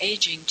healthy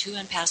aging to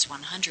and past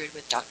 100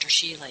 with Dr.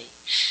 Shealy.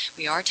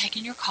 We are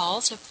taking your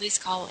calls, so please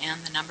call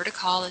in. The number to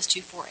call is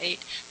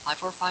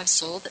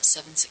 248-545-SOUL, that's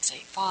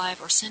 7685,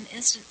 or send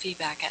instant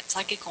feedback at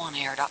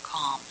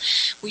psychiconair.com.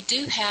 We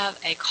do have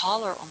a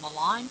caller on the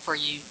line for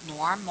you,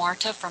 Norm.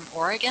 Marta from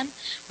Oregon.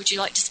 Would you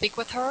like to speak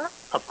with her?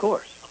 Of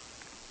course.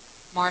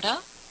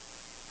 Marta?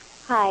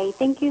 Hi,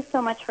 thank you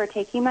so much for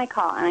taking my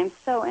call, and I'm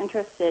so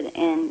interested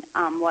in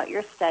what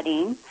you're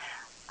studying.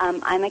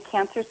 I'm a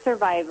cancer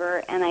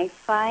survivor, and I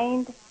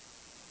find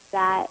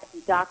that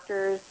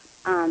doctors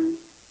in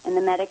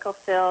the medical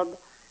field,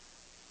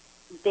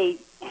 they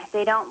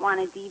don't want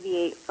to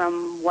deviate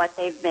from what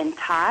they've been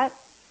taught.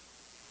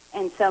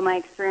 And so my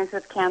experience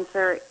with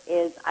cancer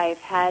is I've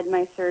had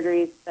my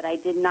surgeries, but I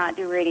did not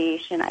do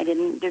radiation. I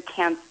didn't do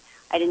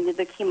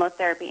the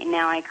chemotherapy, and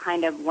now I'm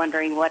kind of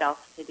wondering what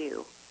else to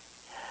do.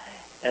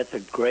 That's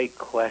a great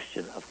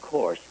question, of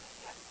course.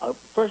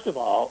 First of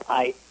all,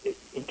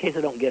 in case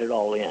I don't get it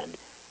all in,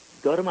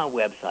 go to my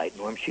website,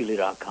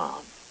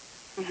 normshealy.com.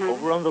 Mm-hmm.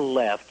 Over on the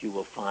left, you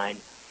will find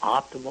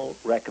optimal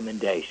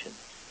recommendations.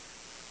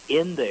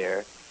 In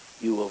there,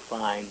 you will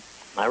find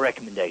my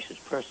recommendations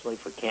personally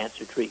for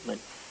cancer treatment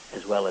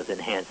as well as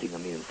enhancing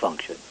immune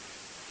function.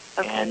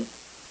 Okay. And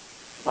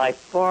by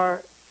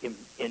far,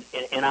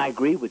 and I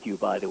agree with you,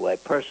 by the way,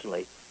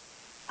 personally,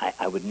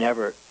 I would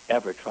never,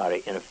 ever try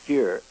to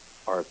interfere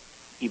or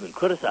even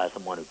criticize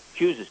someone who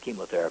chooses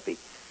chemotherapy,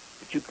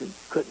 but you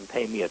couldn't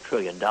pay me $1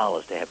 trillion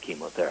to have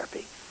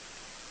chemotherapy.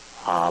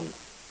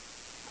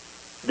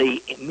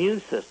 The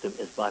immune system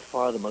is by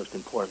far the most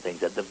important thing.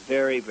 At the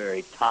very,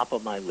 very top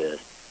of my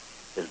list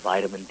is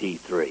vitamin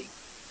D3.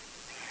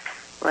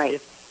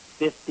 Right.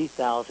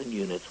 50,000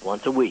 units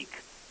once a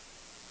week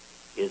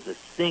is the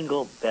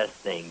single best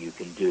thing you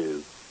can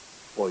do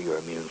for your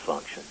immune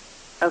function.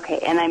 Okay,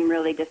 and I'm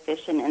really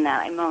deficient in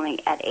that. I'm only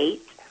at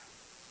 8.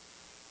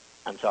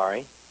 I'm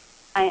sorry?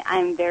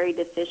 I'm very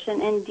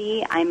deficient in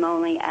D. I'm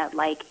only at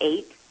like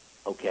 8.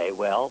 Okay,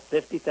 well,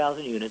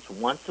 50,000 units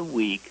once a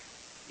week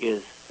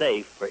is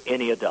safe for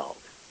any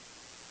adult.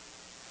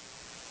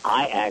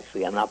 I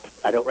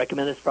don't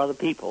recommend this for other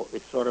people.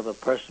 It's sort of a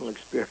personal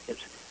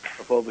experience.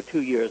 For over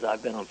 2 years,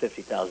 I've been on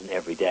 50,000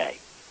 every day.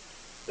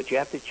 But you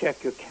have to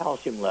check your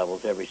calcium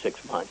levels every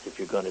 6 months if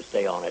you're going to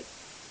stay on it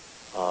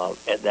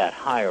at that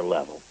higher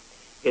level.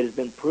 It has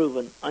been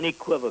proven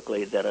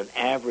unequivocally that an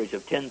average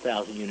of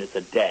 10,000 units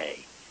a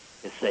day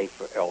is safe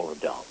for all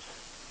adults.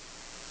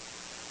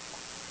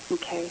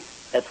 Okay.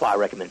 That's why I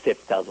recommend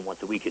 50,000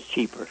 once a week. It's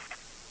cheaper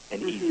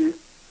and easier.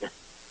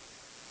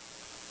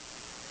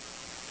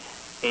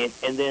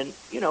 And then,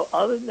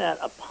 other than that,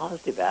 a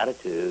positive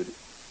attitude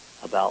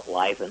about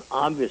life. And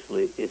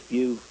obviously, if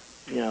you've,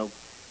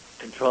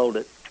 controlled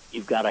it,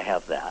 you've got to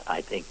have that.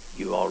 I think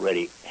you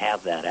already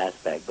have that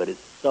aspect, but it's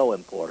so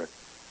important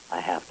I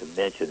have to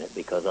mention it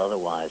because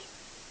otherwise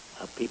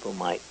people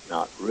might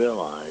not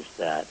realize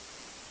that,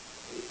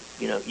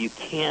 you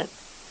can't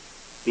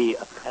be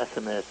a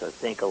pessimist or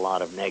think a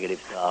lot of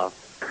negative stuff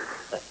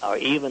or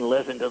even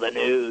listen to the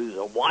news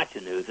or watch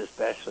the news,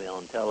 especially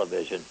on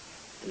television,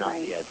 and not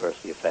be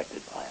adversely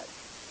affected by it.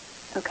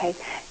 Okay.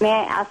 May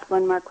I ask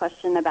one more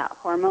question about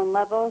hormone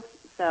levels?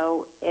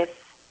 So if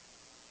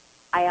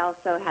I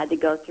also had to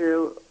go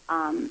through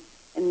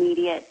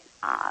immediate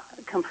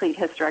complete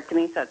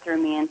hysterectomy, so it threw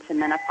me into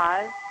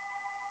menopause.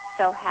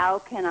 So how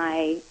can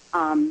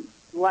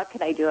what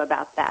could I do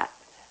about that?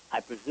 I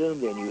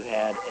presume then you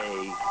had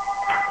a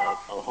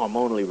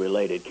hormonally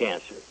related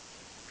cancer.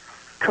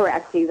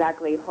 Correct,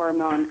 exactly.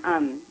 Hormone,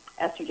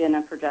 estrogen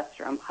and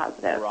progesterone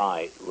positive.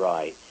 Right.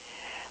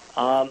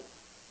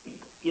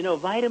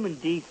 Vitamin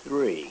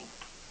D3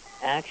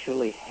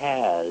 actually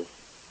has,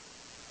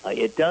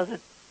 it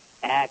doesn't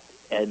act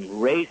in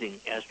raising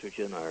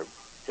estrogen or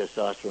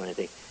testosterone or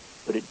anything,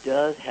 but it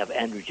does have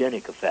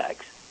androgenic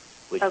effects,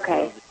 which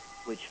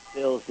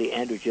fills the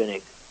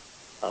androgenic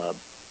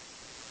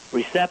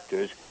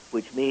receptors,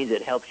 which means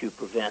it helps you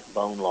prevent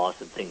bone loss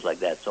and things like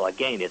that. So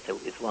again,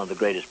 it's one of the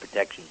greatest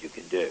protections you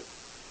can do.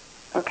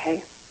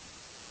 Okay.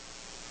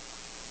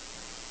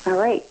 All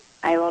right.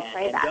 I will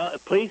try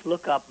that. Please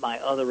look up my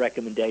other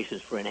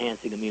recommendations for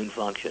enhancing immune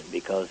function,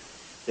 because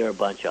there are a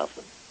bunch of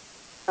them.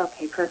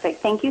 Okay,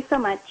 perfect. Thank you so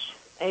much.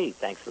 Hey,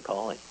 thanks for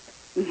calling.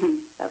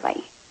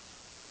 Bye-bye.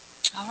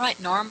 All right,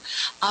 Norm,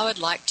 I would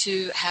like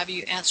to have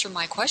you answer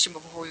my question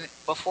before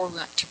we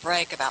went to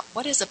break about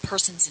what is a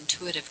person's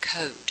intuitive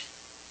code?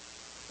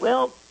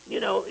 Well,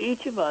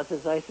 each of us,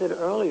 as I said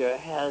earlier,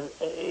 has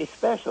a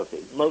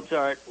specialty.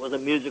 Mozart was a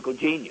musical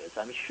genius.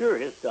 I'm sure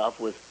his stuff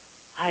was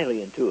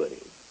highly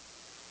intuitive.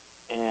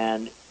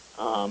 And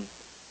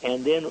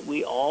then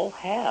we all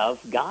have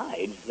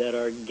guides that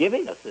are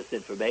giving us this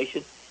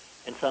information,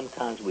 and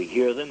sometimes we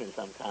hear them, and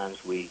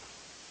sometimes we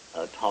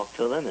talk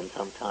to them, and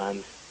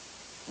sometimes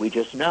we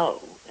just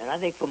know. And I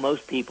think for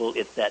most people,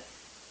 it's that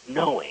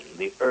knowing,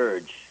 the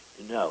urge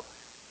to know.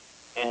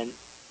 And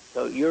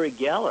so Uri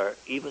Geller,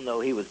 even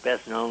though he was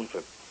best known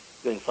for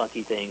doing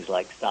funky things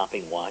like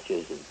stopping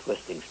watches and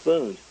twisting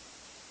spoons,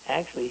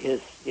 actually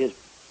his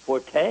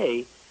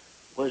forte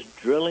was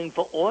drilling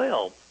for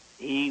oil.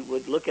 He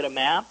would look at a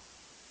map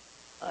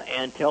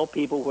and tell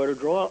people where to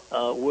drill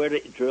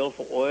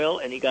for oil,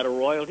 and he got a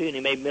royalty, and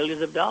he made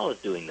millions of dollars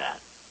doing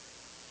that.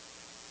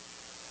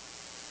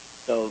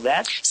 So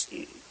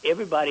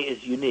everybody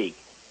is unique,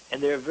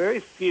 and there are very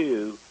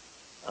few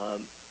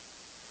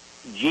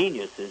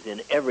geniuses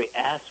in every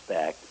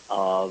aspect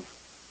of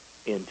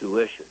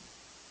intuition.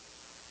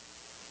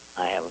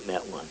 I haven't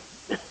met one.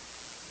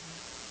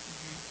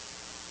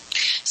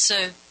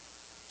 So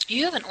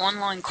you have an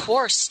online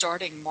course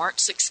starting March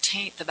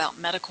 16th about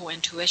medical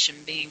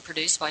intuition being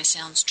produced by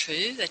Sounds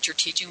True that you're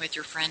teaching with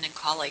your friend and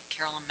colleague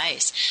Carolyn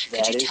Mace.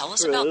 Could you tell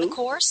us about the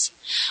course?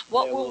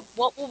 What will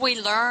we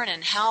learn,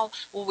 and how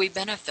will we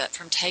benefit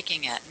from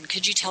taking it? And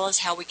could you tell us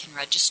how we can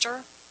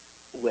register?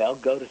 Well,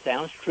 go to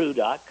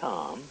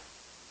SoundsTrue.com,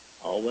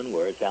 all one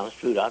word,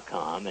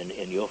 SoundsTrue.com, and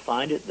you'll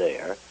find it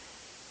there.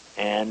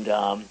 And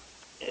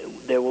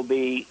there will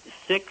be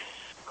 6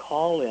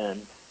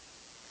 call-in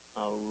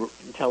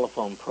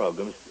telephone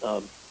programs,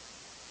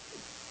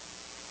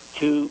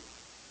 2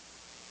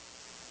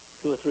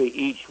 or 3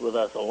 each with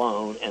us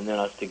alone, and then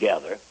us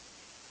together.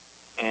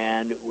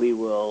 And we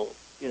will,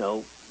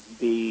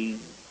 be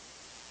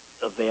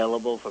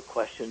available for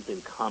questions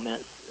and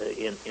comments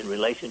in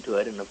relation to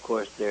it. And, of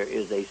course, there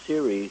is a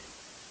series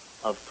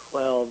of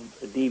 12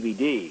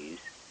 DVDs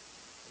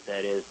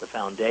that is the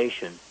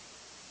foundation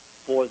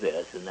for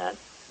this, and that's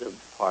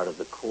part of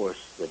the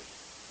course that's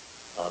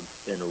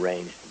been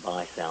arranged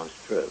by Sounds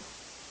True.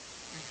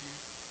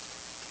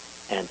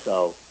 And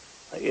so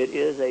it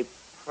is a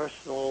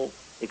personal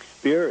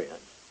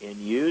experience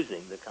in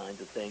using the kinds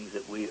of things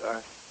that we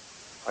are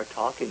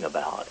talking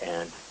about.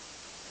 And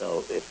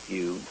so if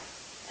you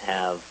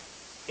have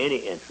any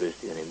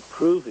interest in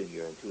improving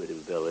your intuitive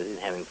ability and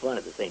having fun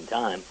at the same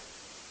time,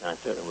 I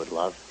certainly would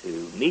love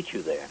to meet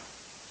you there.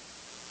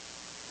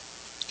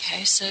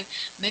 Okay, so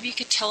maybe you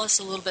could tell us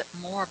a little bit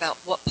more about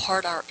what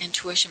part our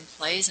intuition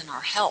plays in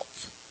our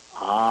health.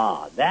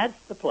 That's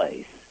the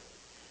place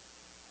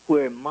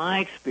where, in my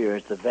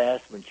experience, the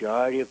vast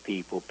majority of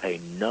people pay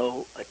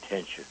no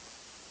attention.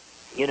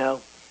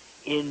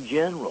 In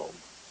general,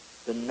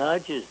 the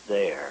nudges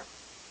there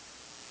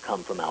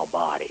come from our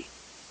body.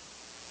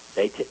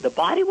 The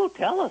body will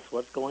tell us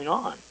what's going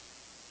on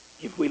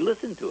if we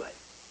listen to it.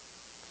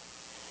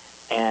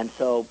 And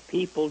so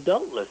people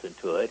don't listen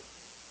to it.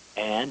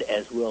 And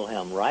as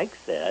Wilhelm Reich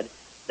said,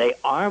 they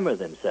armor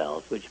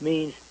themselves, which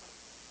means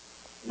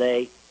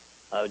they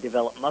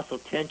develop muscle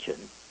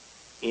tension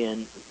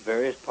in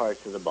various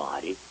parts of the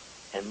body,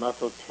 and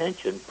muscle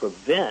tension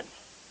prevents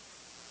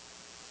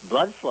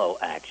blood flow,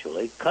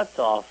 actually, cuts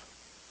off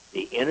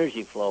the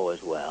energy flow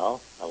as well,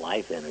 the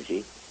life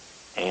energy,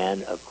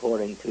 and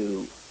according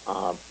to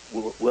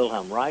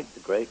Wilhelm Reich, the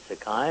great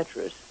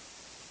psychiatrist,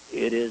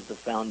 it is the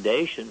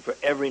foundation for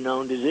every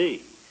known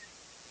disease.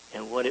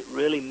 And what it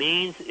really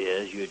means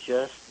is you're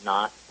just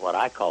not what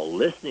I call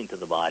listening to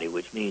the body,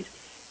 which means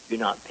you're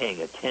not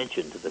paying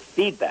attention to the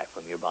feedback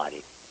from your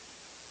body.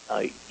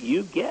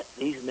 You get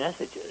these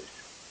messages,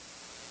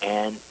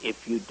 and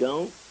if you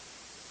don't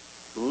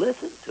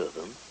listen to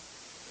them,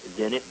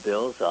 then it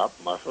builds up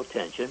muscle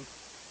tension.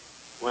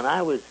 When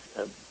I was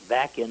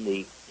back in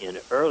the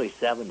early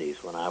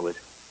 70s, when I was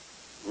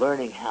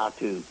learning how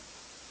to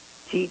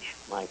teach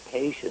my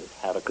patients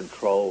how to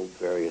control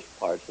various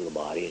parts of the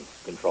body and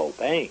control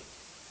pain,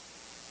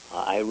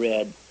 I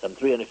read some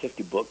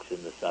 350 books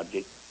in the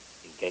subject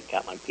and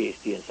got my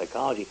PhD in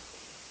psychology.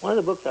 One of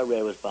the books I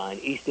read was by an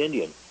East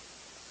Indian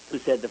who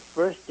said the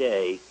first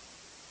day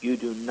you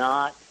do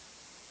not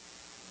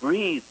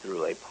breathe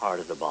through a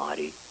part of the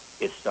body,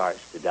 it starts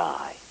to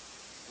die.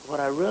 What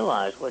I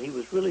realized, what he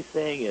was really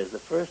saying is the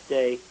first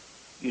day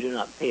you do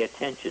not pay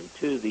attention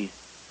to these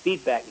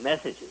feedback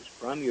messages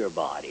from your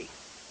body,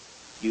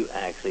 you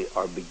actually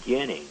are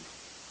beginning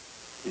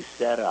to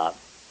set up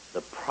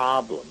the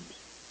problems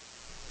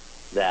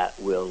that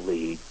will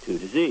lead to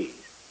disease.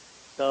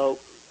 So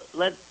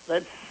let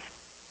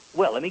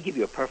me give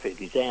you a perfect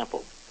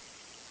example.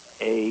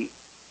 A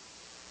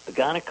a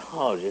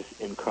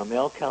gynecologist in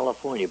Carmel,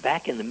 California,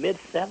 back in the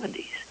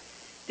mid-'70s,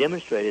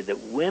 demonstrated that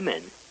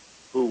women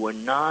who were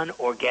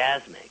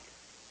non-orgasmic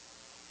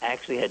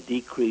actually had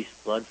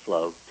decreased blood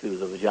flow to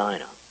the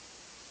vagina.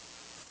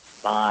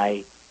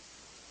 By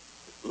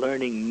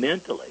learning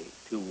mentally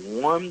to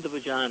warm the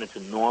vagina to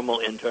normal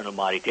internal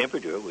body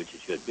temperature, which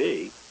it should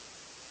be,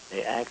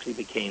 they actually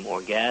became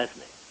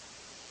orgasmic.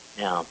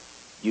 Now,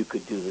 you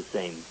could do the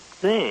same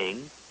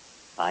thing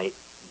by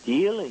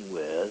dealing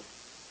with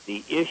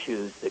the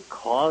issues that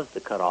caused the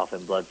cutoff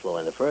in blood flow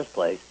in the first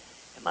place.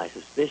 And my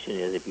suspicion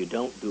is if you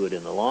don't do it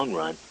in the long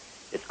run,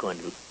 it's going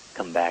to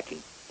come back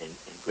and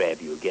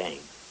grab you again.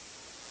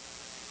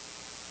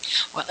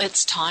 Well,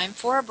 it's time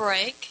for a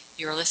break.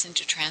 You're listening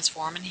to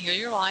Transform and Heal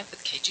Your Life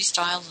with KG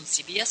Stiles on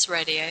CBS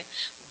Radio.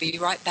 We'll be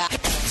right back.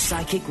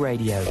 Psychic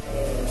Radio.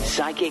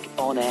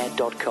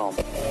 PsychicOnAir.com.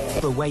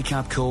 The Wake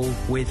Up Call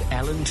with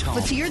Ellen Tom.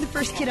 But so you're the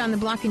first kid on the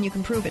block and you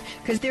can prove it.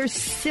 Because there's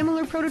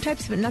similar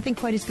prototypes, but nothing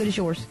quite as good as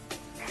yours.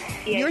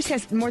 Yes. Yours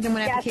has more than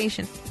one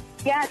application.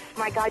 Yes,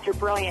 my God, you're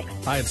brilliant.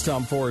 Hi, it's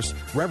Tom Force.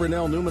 Reverend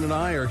L. Newman and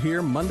I are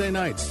here Monday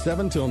nights,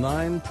 7 till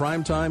 9,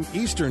 prime time,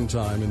 Eastern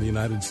time in the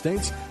United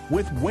States,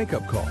 with Wake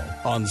Up Call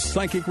on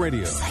Psychic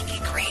Radio.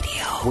 Psychic Radio.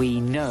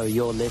 We know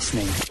you're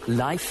listening.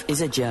 Life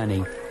is a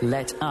journey.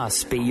 Let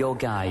us be your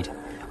guide.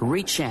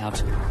 Reach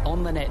out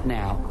on the net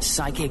now,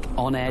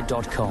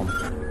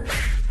 PsychicOnAir.com.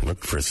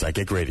 Look for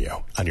Psychic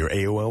Radio on your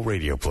AOL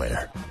radio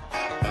player.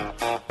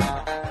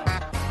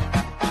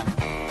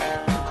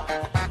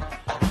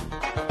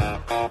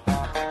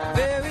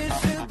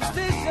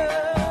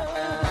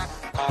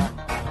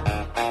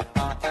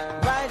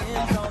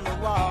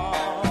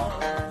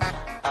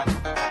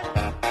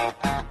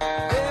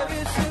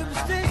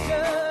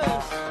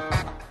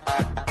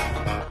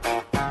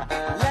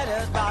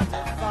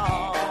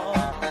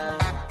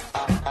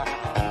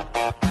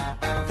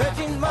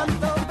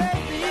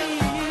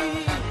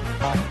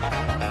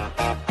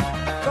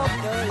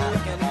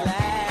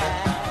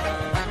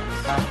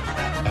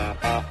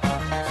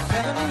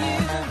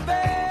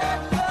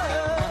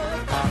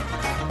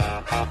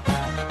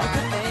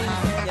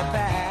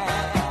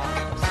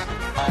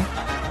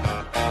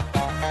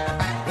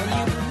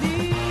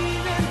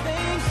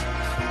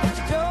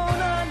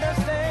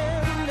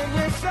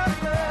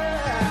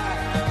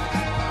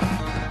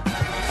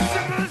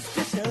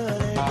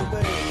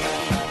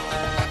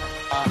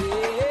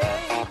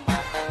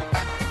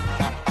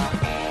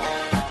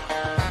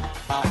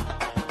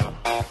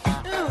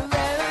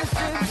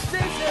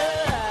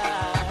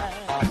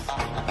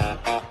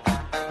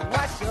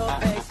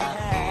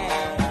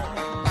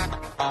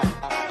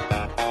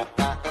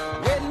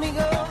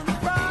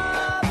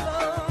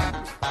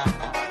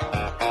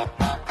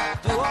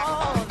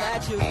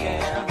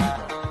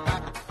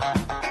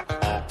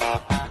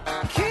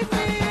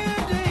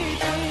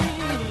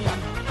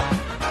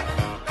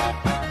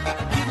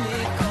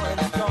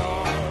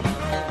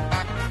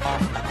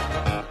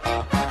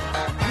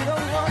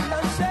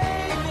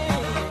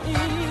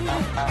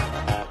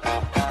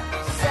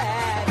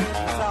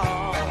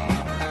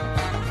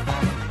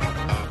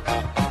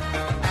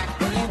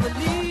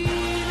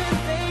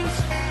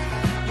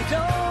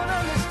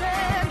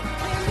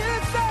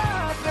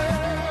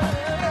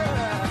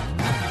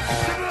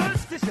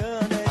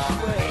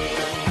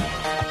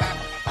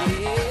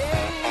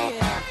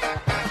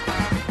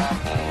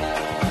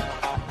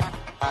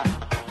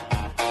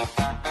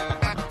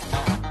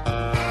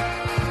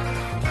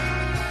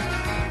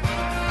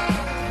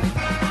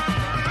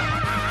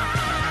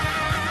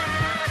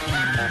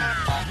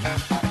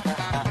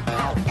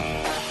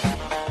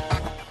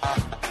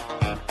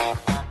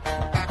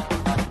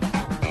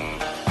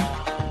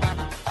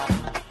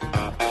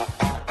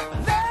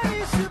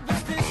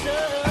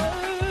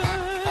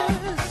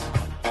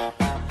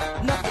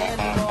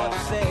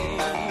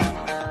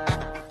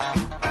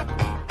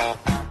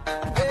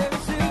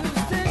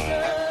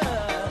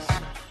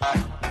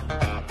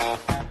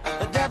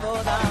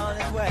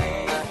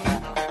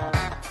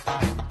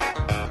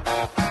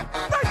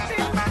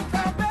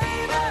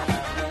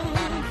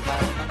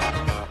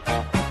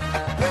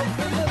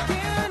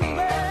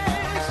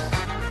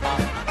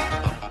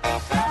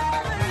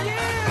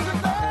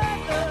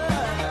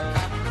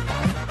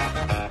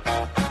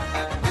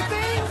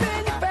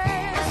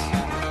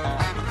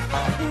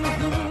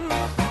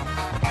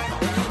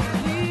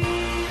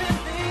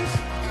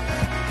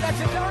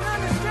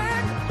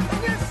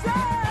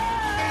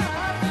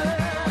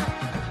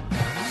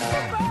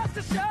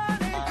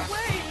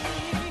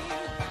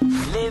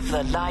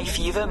 The life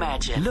you've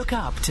imagined. Look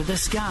up to the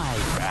sky.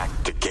 Back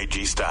to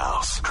KG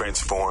Stiles.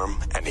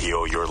 Transform and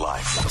heal your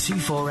life.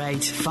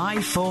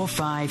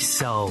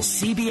 248-545-SOUL.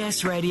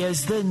 CBS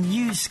Radio's The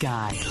New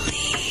Sky.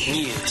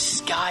 New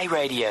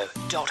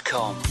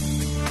Skyradio.com.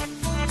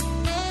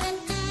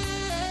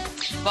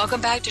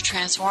 Welcome back to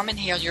Transform and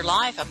Heal Your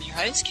Life. I'm your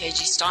host,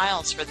 KG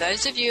Stiles. For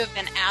those of you who have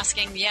been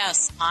asking,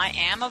 yes, I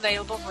am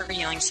available for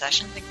healing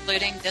sessions,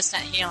 including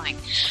distant healing.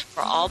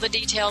 For all the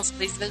details,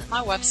 please visit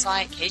my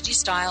website,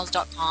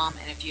 kgstiles.com.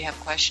 And if you have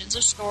questions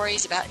or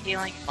stories about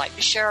healing you'd like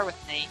to share with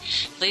me,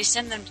 please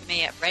send them to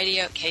me at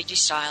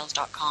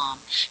radio@kgstiles.com.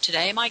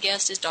 Today, my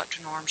guest is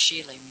Dr. Norm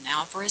Shealy,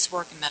 renowned for his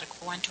work in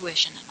medical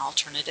intuition and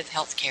alternative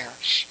health care.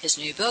 His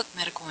new book,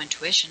 Medical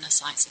Intuition, A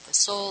Science of the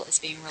Soul, is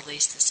being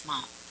released this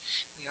month.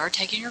 We are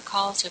taking your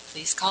calls, so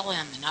please call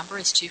in. The number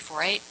is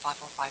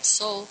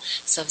 248-545-SOUL,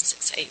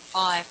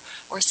 7685,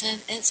 or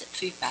send instant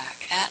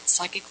feedback at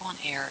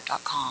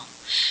psychiconair.com.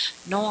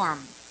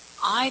 Norm,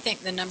 I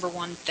think the number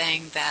one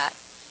thing that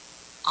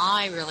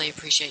I really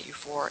appreciate you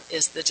for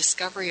is the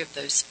discovery of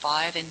those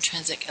 5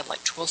 intrinsic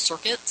electrical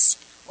circuits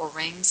or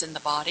rings in the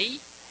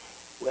body.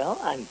 Well,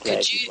 I'm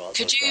glad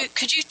Could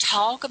you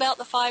talk about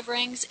the 5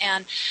 rings?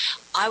 And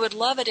I would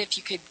love it if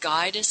you could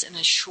guide us in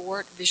a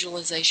short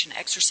visualization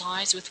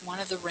exercise with one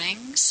of the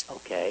rings.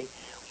 Okay.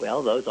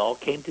 Well, those all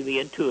came to me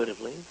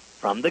intuitively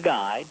from the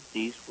guide.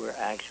 These were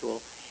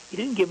actual. He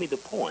didn't give me the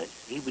points.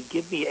 He would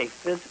give me a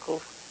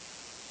physical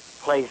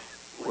place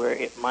where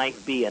it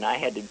might be, and I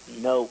had to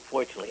know,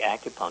 fortunately,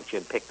 acupuncture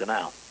and pick them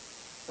out.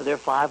 So there are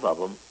 5 of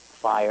them.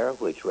 Fire,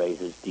 which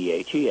raises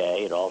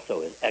DHEA. It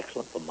also is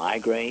excellent for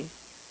migraine,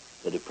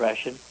 the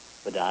depression,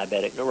 the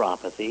diabetic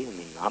neuropathy. I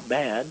mean, not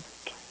bad.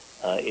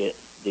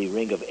 The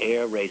ring of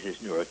air raises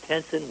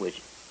neurotensin,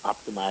 which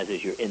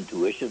optimizes your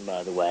intuition,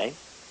 by the way.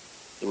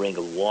 The ring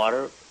of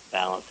water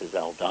balances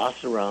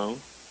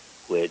aldosterone,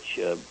 which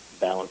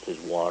balances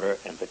water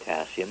and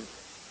potassium.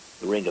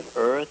 The ring of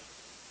earth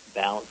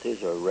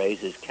balances or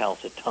raises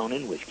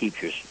calcitonin, which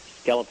keeps your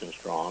skeleton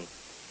strong.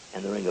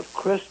 And the ring of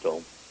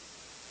crystal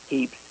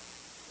keeps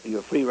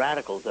your free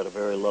radicals at a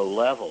very low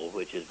level,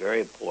 which is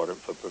very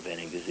important for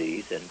preventing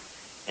disease and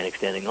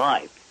extending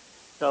life.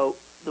 So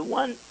the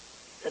one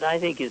that I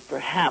think is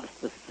perhaps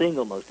the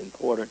single most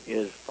important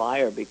is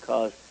fire,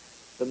 because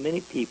so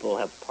many people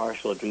have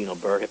partial adrenal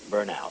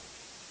burnout.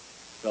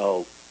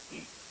 So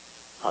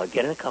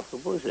get in a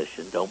comfortable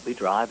position. Don't be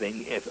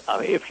driving.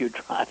 If you're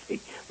driving,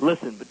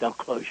 listen, but don't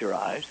close your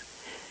eyes.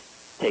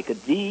 Take a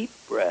deep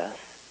breath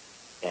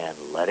and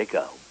let it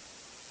go.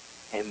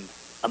 And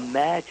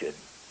imagine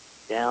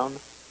down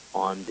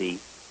on the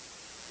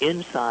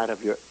inside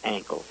of your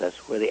ankles, that's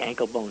where the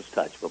ankle bones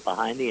touch, but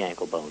behind the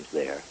ankle bones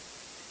there,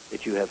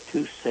 that you have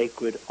 2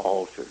 sacred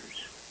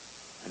altars.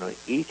 And on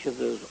each of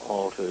those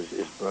altars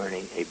is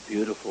burning a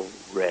beautiful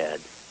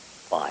red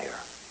fire.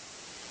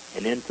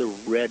 And into the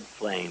red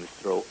flames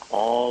throw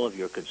all of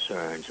your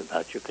concerns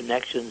about your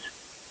connections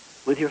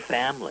with your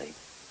family,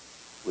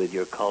 with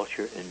your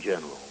culture in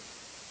general.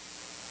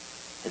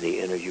 And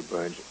the energy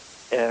burns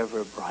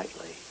ever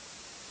brightly.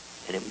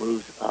 And it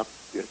moves up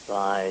your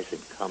thighs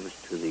and comes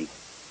to the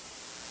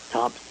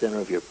top center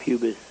of your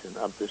pubis and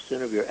up the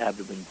center of your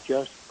abdomen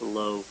just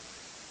below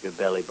your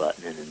belly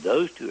button. And in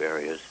those 2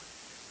 areas,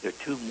 there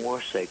are 2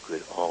 more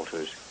sacred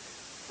altars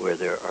where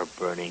there are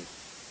burning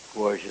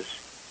gorgeous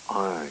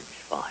orange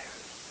fires.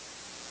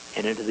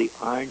 And into the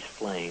orange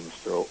flames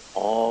throw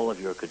all of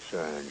your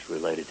concerns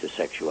related to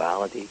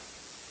sexuality,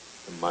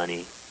 to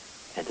money,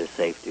 and to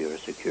safety or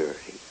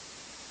security.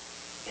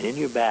 And in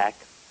your back,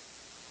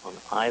 on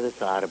either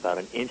side, about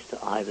an inch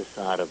to either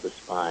side of the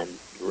spine,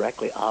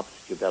 directly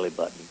opposite your belly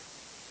button,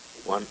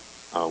 1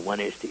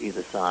 inch to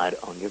either side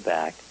on your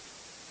back,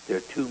 there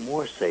are 2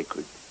 more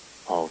sacred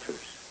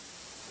altars.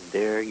 And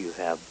there you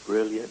have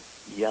brilliant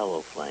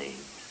yellow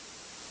flames.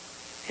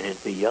 And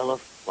into the yellow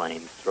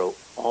flames throw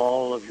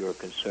all of your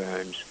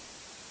concerns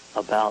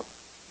about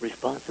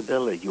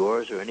responsibility,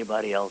 yours or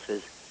anybody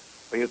else's,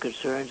 or your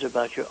concerns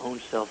about your own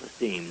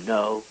self-esteem.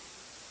 Know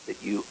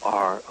that you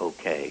are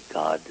okay.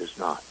 God does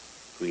not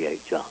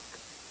create junk.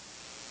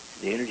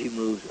 The energy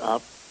moves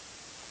up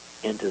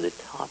into the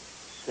top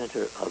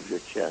center of your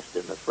chest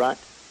in the front,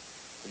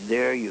 and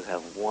there you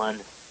have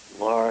 1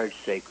 large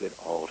sacred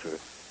altar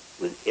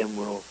with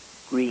emerald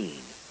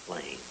green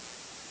flames.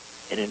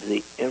 And into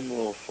the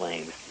emerald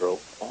flames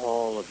throw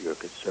all of your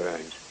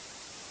concerns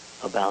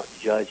about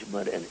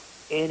judgment and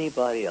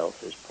anybody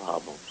else's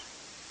problems.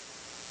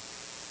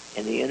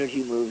 And the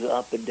energy moves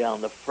up and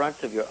down the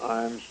fronts of your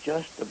arms,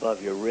 just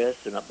above your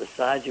wrists, and up the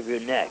sides of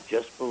your neck,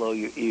 just below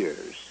your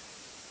ears.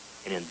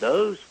 And in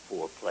those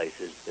 4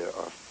 places, there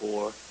are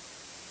 4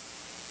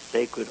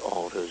 sacred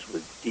altars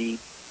with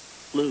deep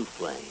blue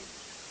flames.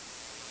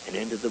 And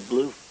into the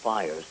blue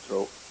fires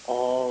throw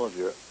all of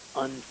your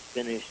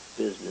unfinished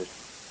business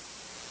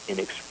in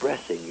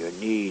expressing your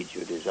needs,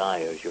 your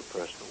desires, your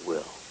personal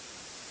will.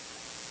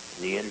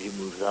 And the energy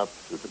moves up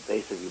through the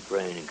base of your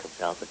brain and comes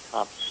out the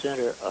top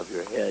center of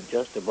your head,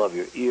 just above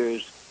your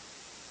ears.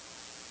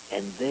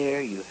 And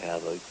there you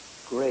have a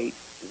great,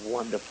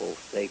 wonderful,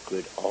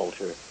 sacred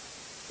altar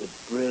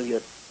with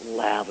brilliant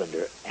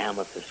lavender,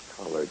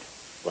 amethyst-colored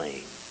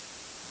flames.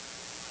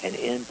 And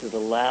into the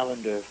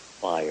lavender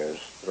fires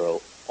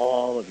throw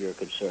all of your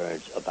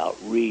concerns about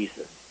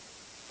reason,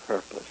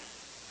 purpose,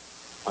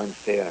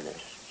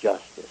 unfairness,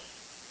 justice,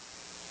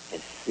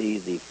 and see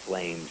the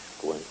flames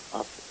going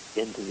up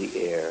into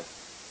the air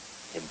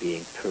and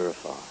being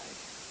purified.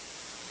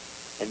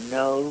 And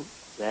know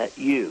that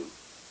you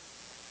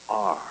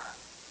are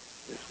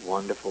this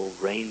wonderful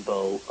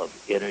rainbow of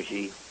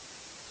energy.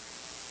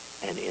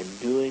 And in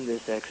doing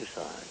this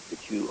exercise,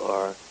 that you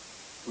are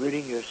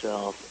ridding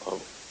yourself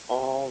of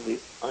all the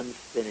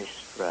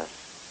unfinished stress,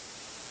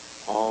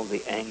 all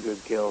the anger,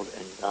 guilt,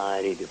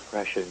 anxiety,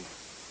 depression.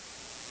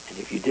 And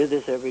if you did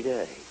this every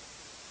day,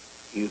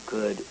 you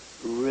could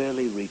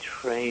really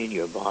retrain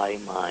your body,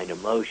 mind,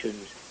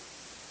 emotions,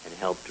 and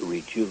help to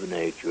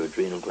rejuvenate your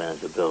adrenal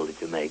gland's ability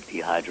to make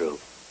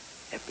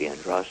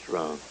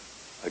dehydroepiandrosterone,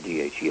 or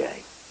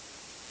DHEA.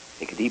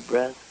 Take a deep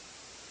breath,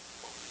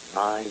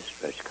 rise,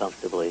 stretch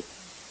comfortably,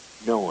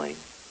 knowing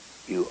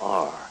you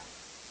are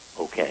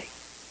okay.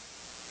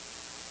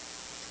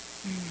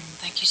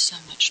 Thank you so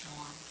much,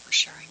 Norm, for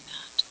sharing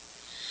that.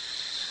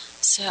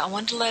 So I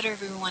wanted to let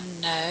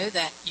everyone know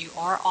that you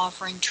are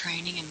offering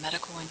training in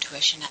medical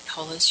intuition at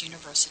Holos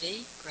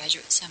University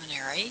Graduate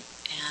Seminary.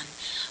 And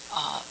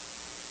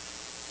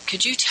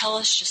could you tell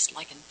us, just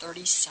like in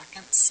 30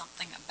 seconds,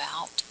 something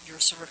about your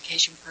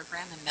certification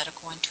program in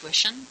medical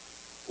intuition?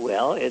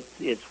 Well,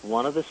 it's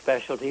one of the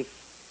specialty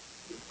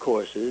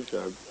courses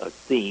or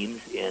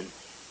themes in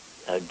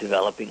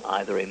developing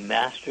either a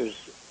master's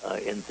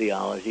in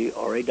theology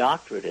or a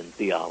doctorate in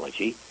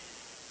theology.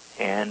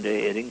 And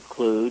it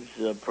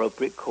includes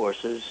appropriate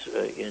courses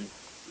in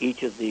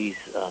each of these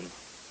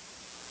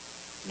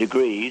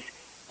degrees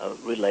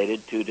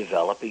related to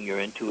developing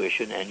your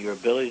intuition and your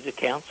ability to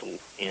counsel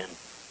in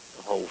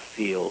the whole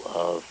field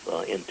of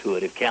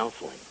intuitive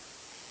counseling.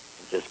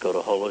 Just go to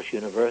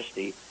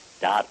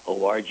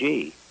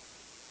holosuniversity.org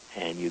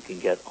and you can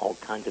get all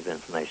kinds of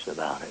information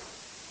about it.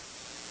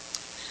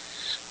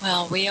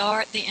 Well, we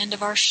are at the end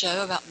of our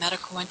show about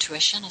medical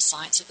intuition, a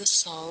science of the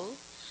soul.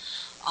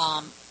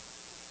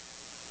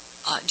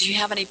 Do you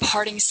have any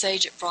parting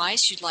sage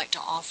advice you'd like to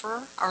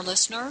offer our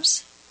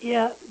listeners?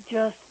 Yeah,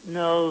 just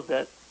know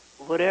that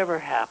whatever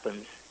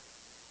happens,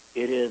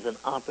 it is an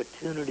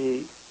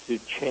opportunity to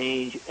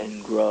change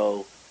and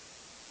grow,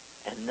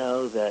 and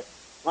know that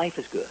life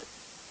is good.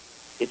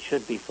 It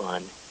should be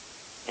fun,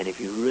 and if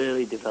you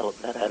really develop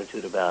that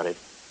attitude about it,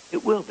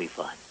 it will be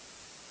fun.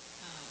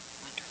 Oh,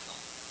 wonderful.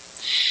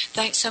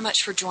 Thanks so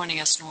much for joining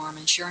us, Norm,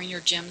 and sharing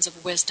your gems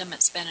of wisdom.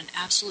 It's been an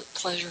absolute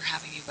pleasure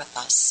having you with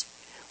us.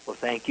 Well,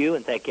 thank you,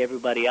 and thank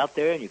everybody out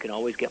there. And you can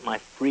always get my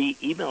free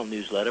email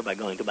newsletter by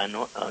going to my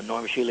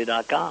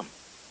normshealy.com.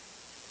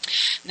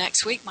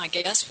 Next week, my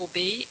guest will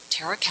be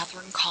Tara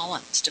Catherine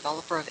Collins,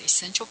 developer of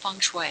Essential Feng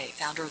Shui,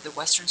 founder of the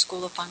Western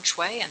School of Feng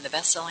Shui, and the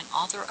best-selling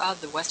author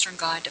of The Western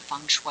Guide to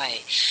Feng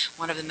Shui,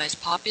 one of the most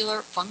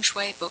popular Feng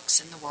Shui books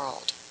in the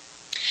world.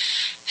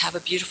 Have a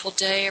beautiful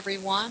day,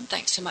 everyone.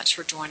 Thanks so much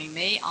for joining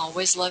me. I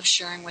always love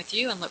sharing with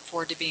you and look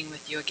forward to being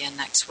with you again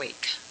next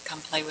week.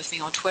 Come play with me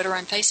on Twitter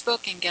and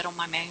Facebook and get on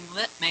my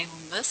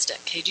mailing list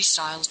at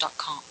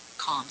kgstyles.com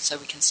so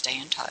we can stay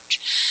in touch.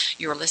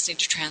 You are listening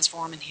to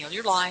Transform and Heal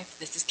Your Life.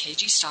 This is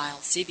KG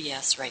Styles,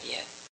 CBS Radio.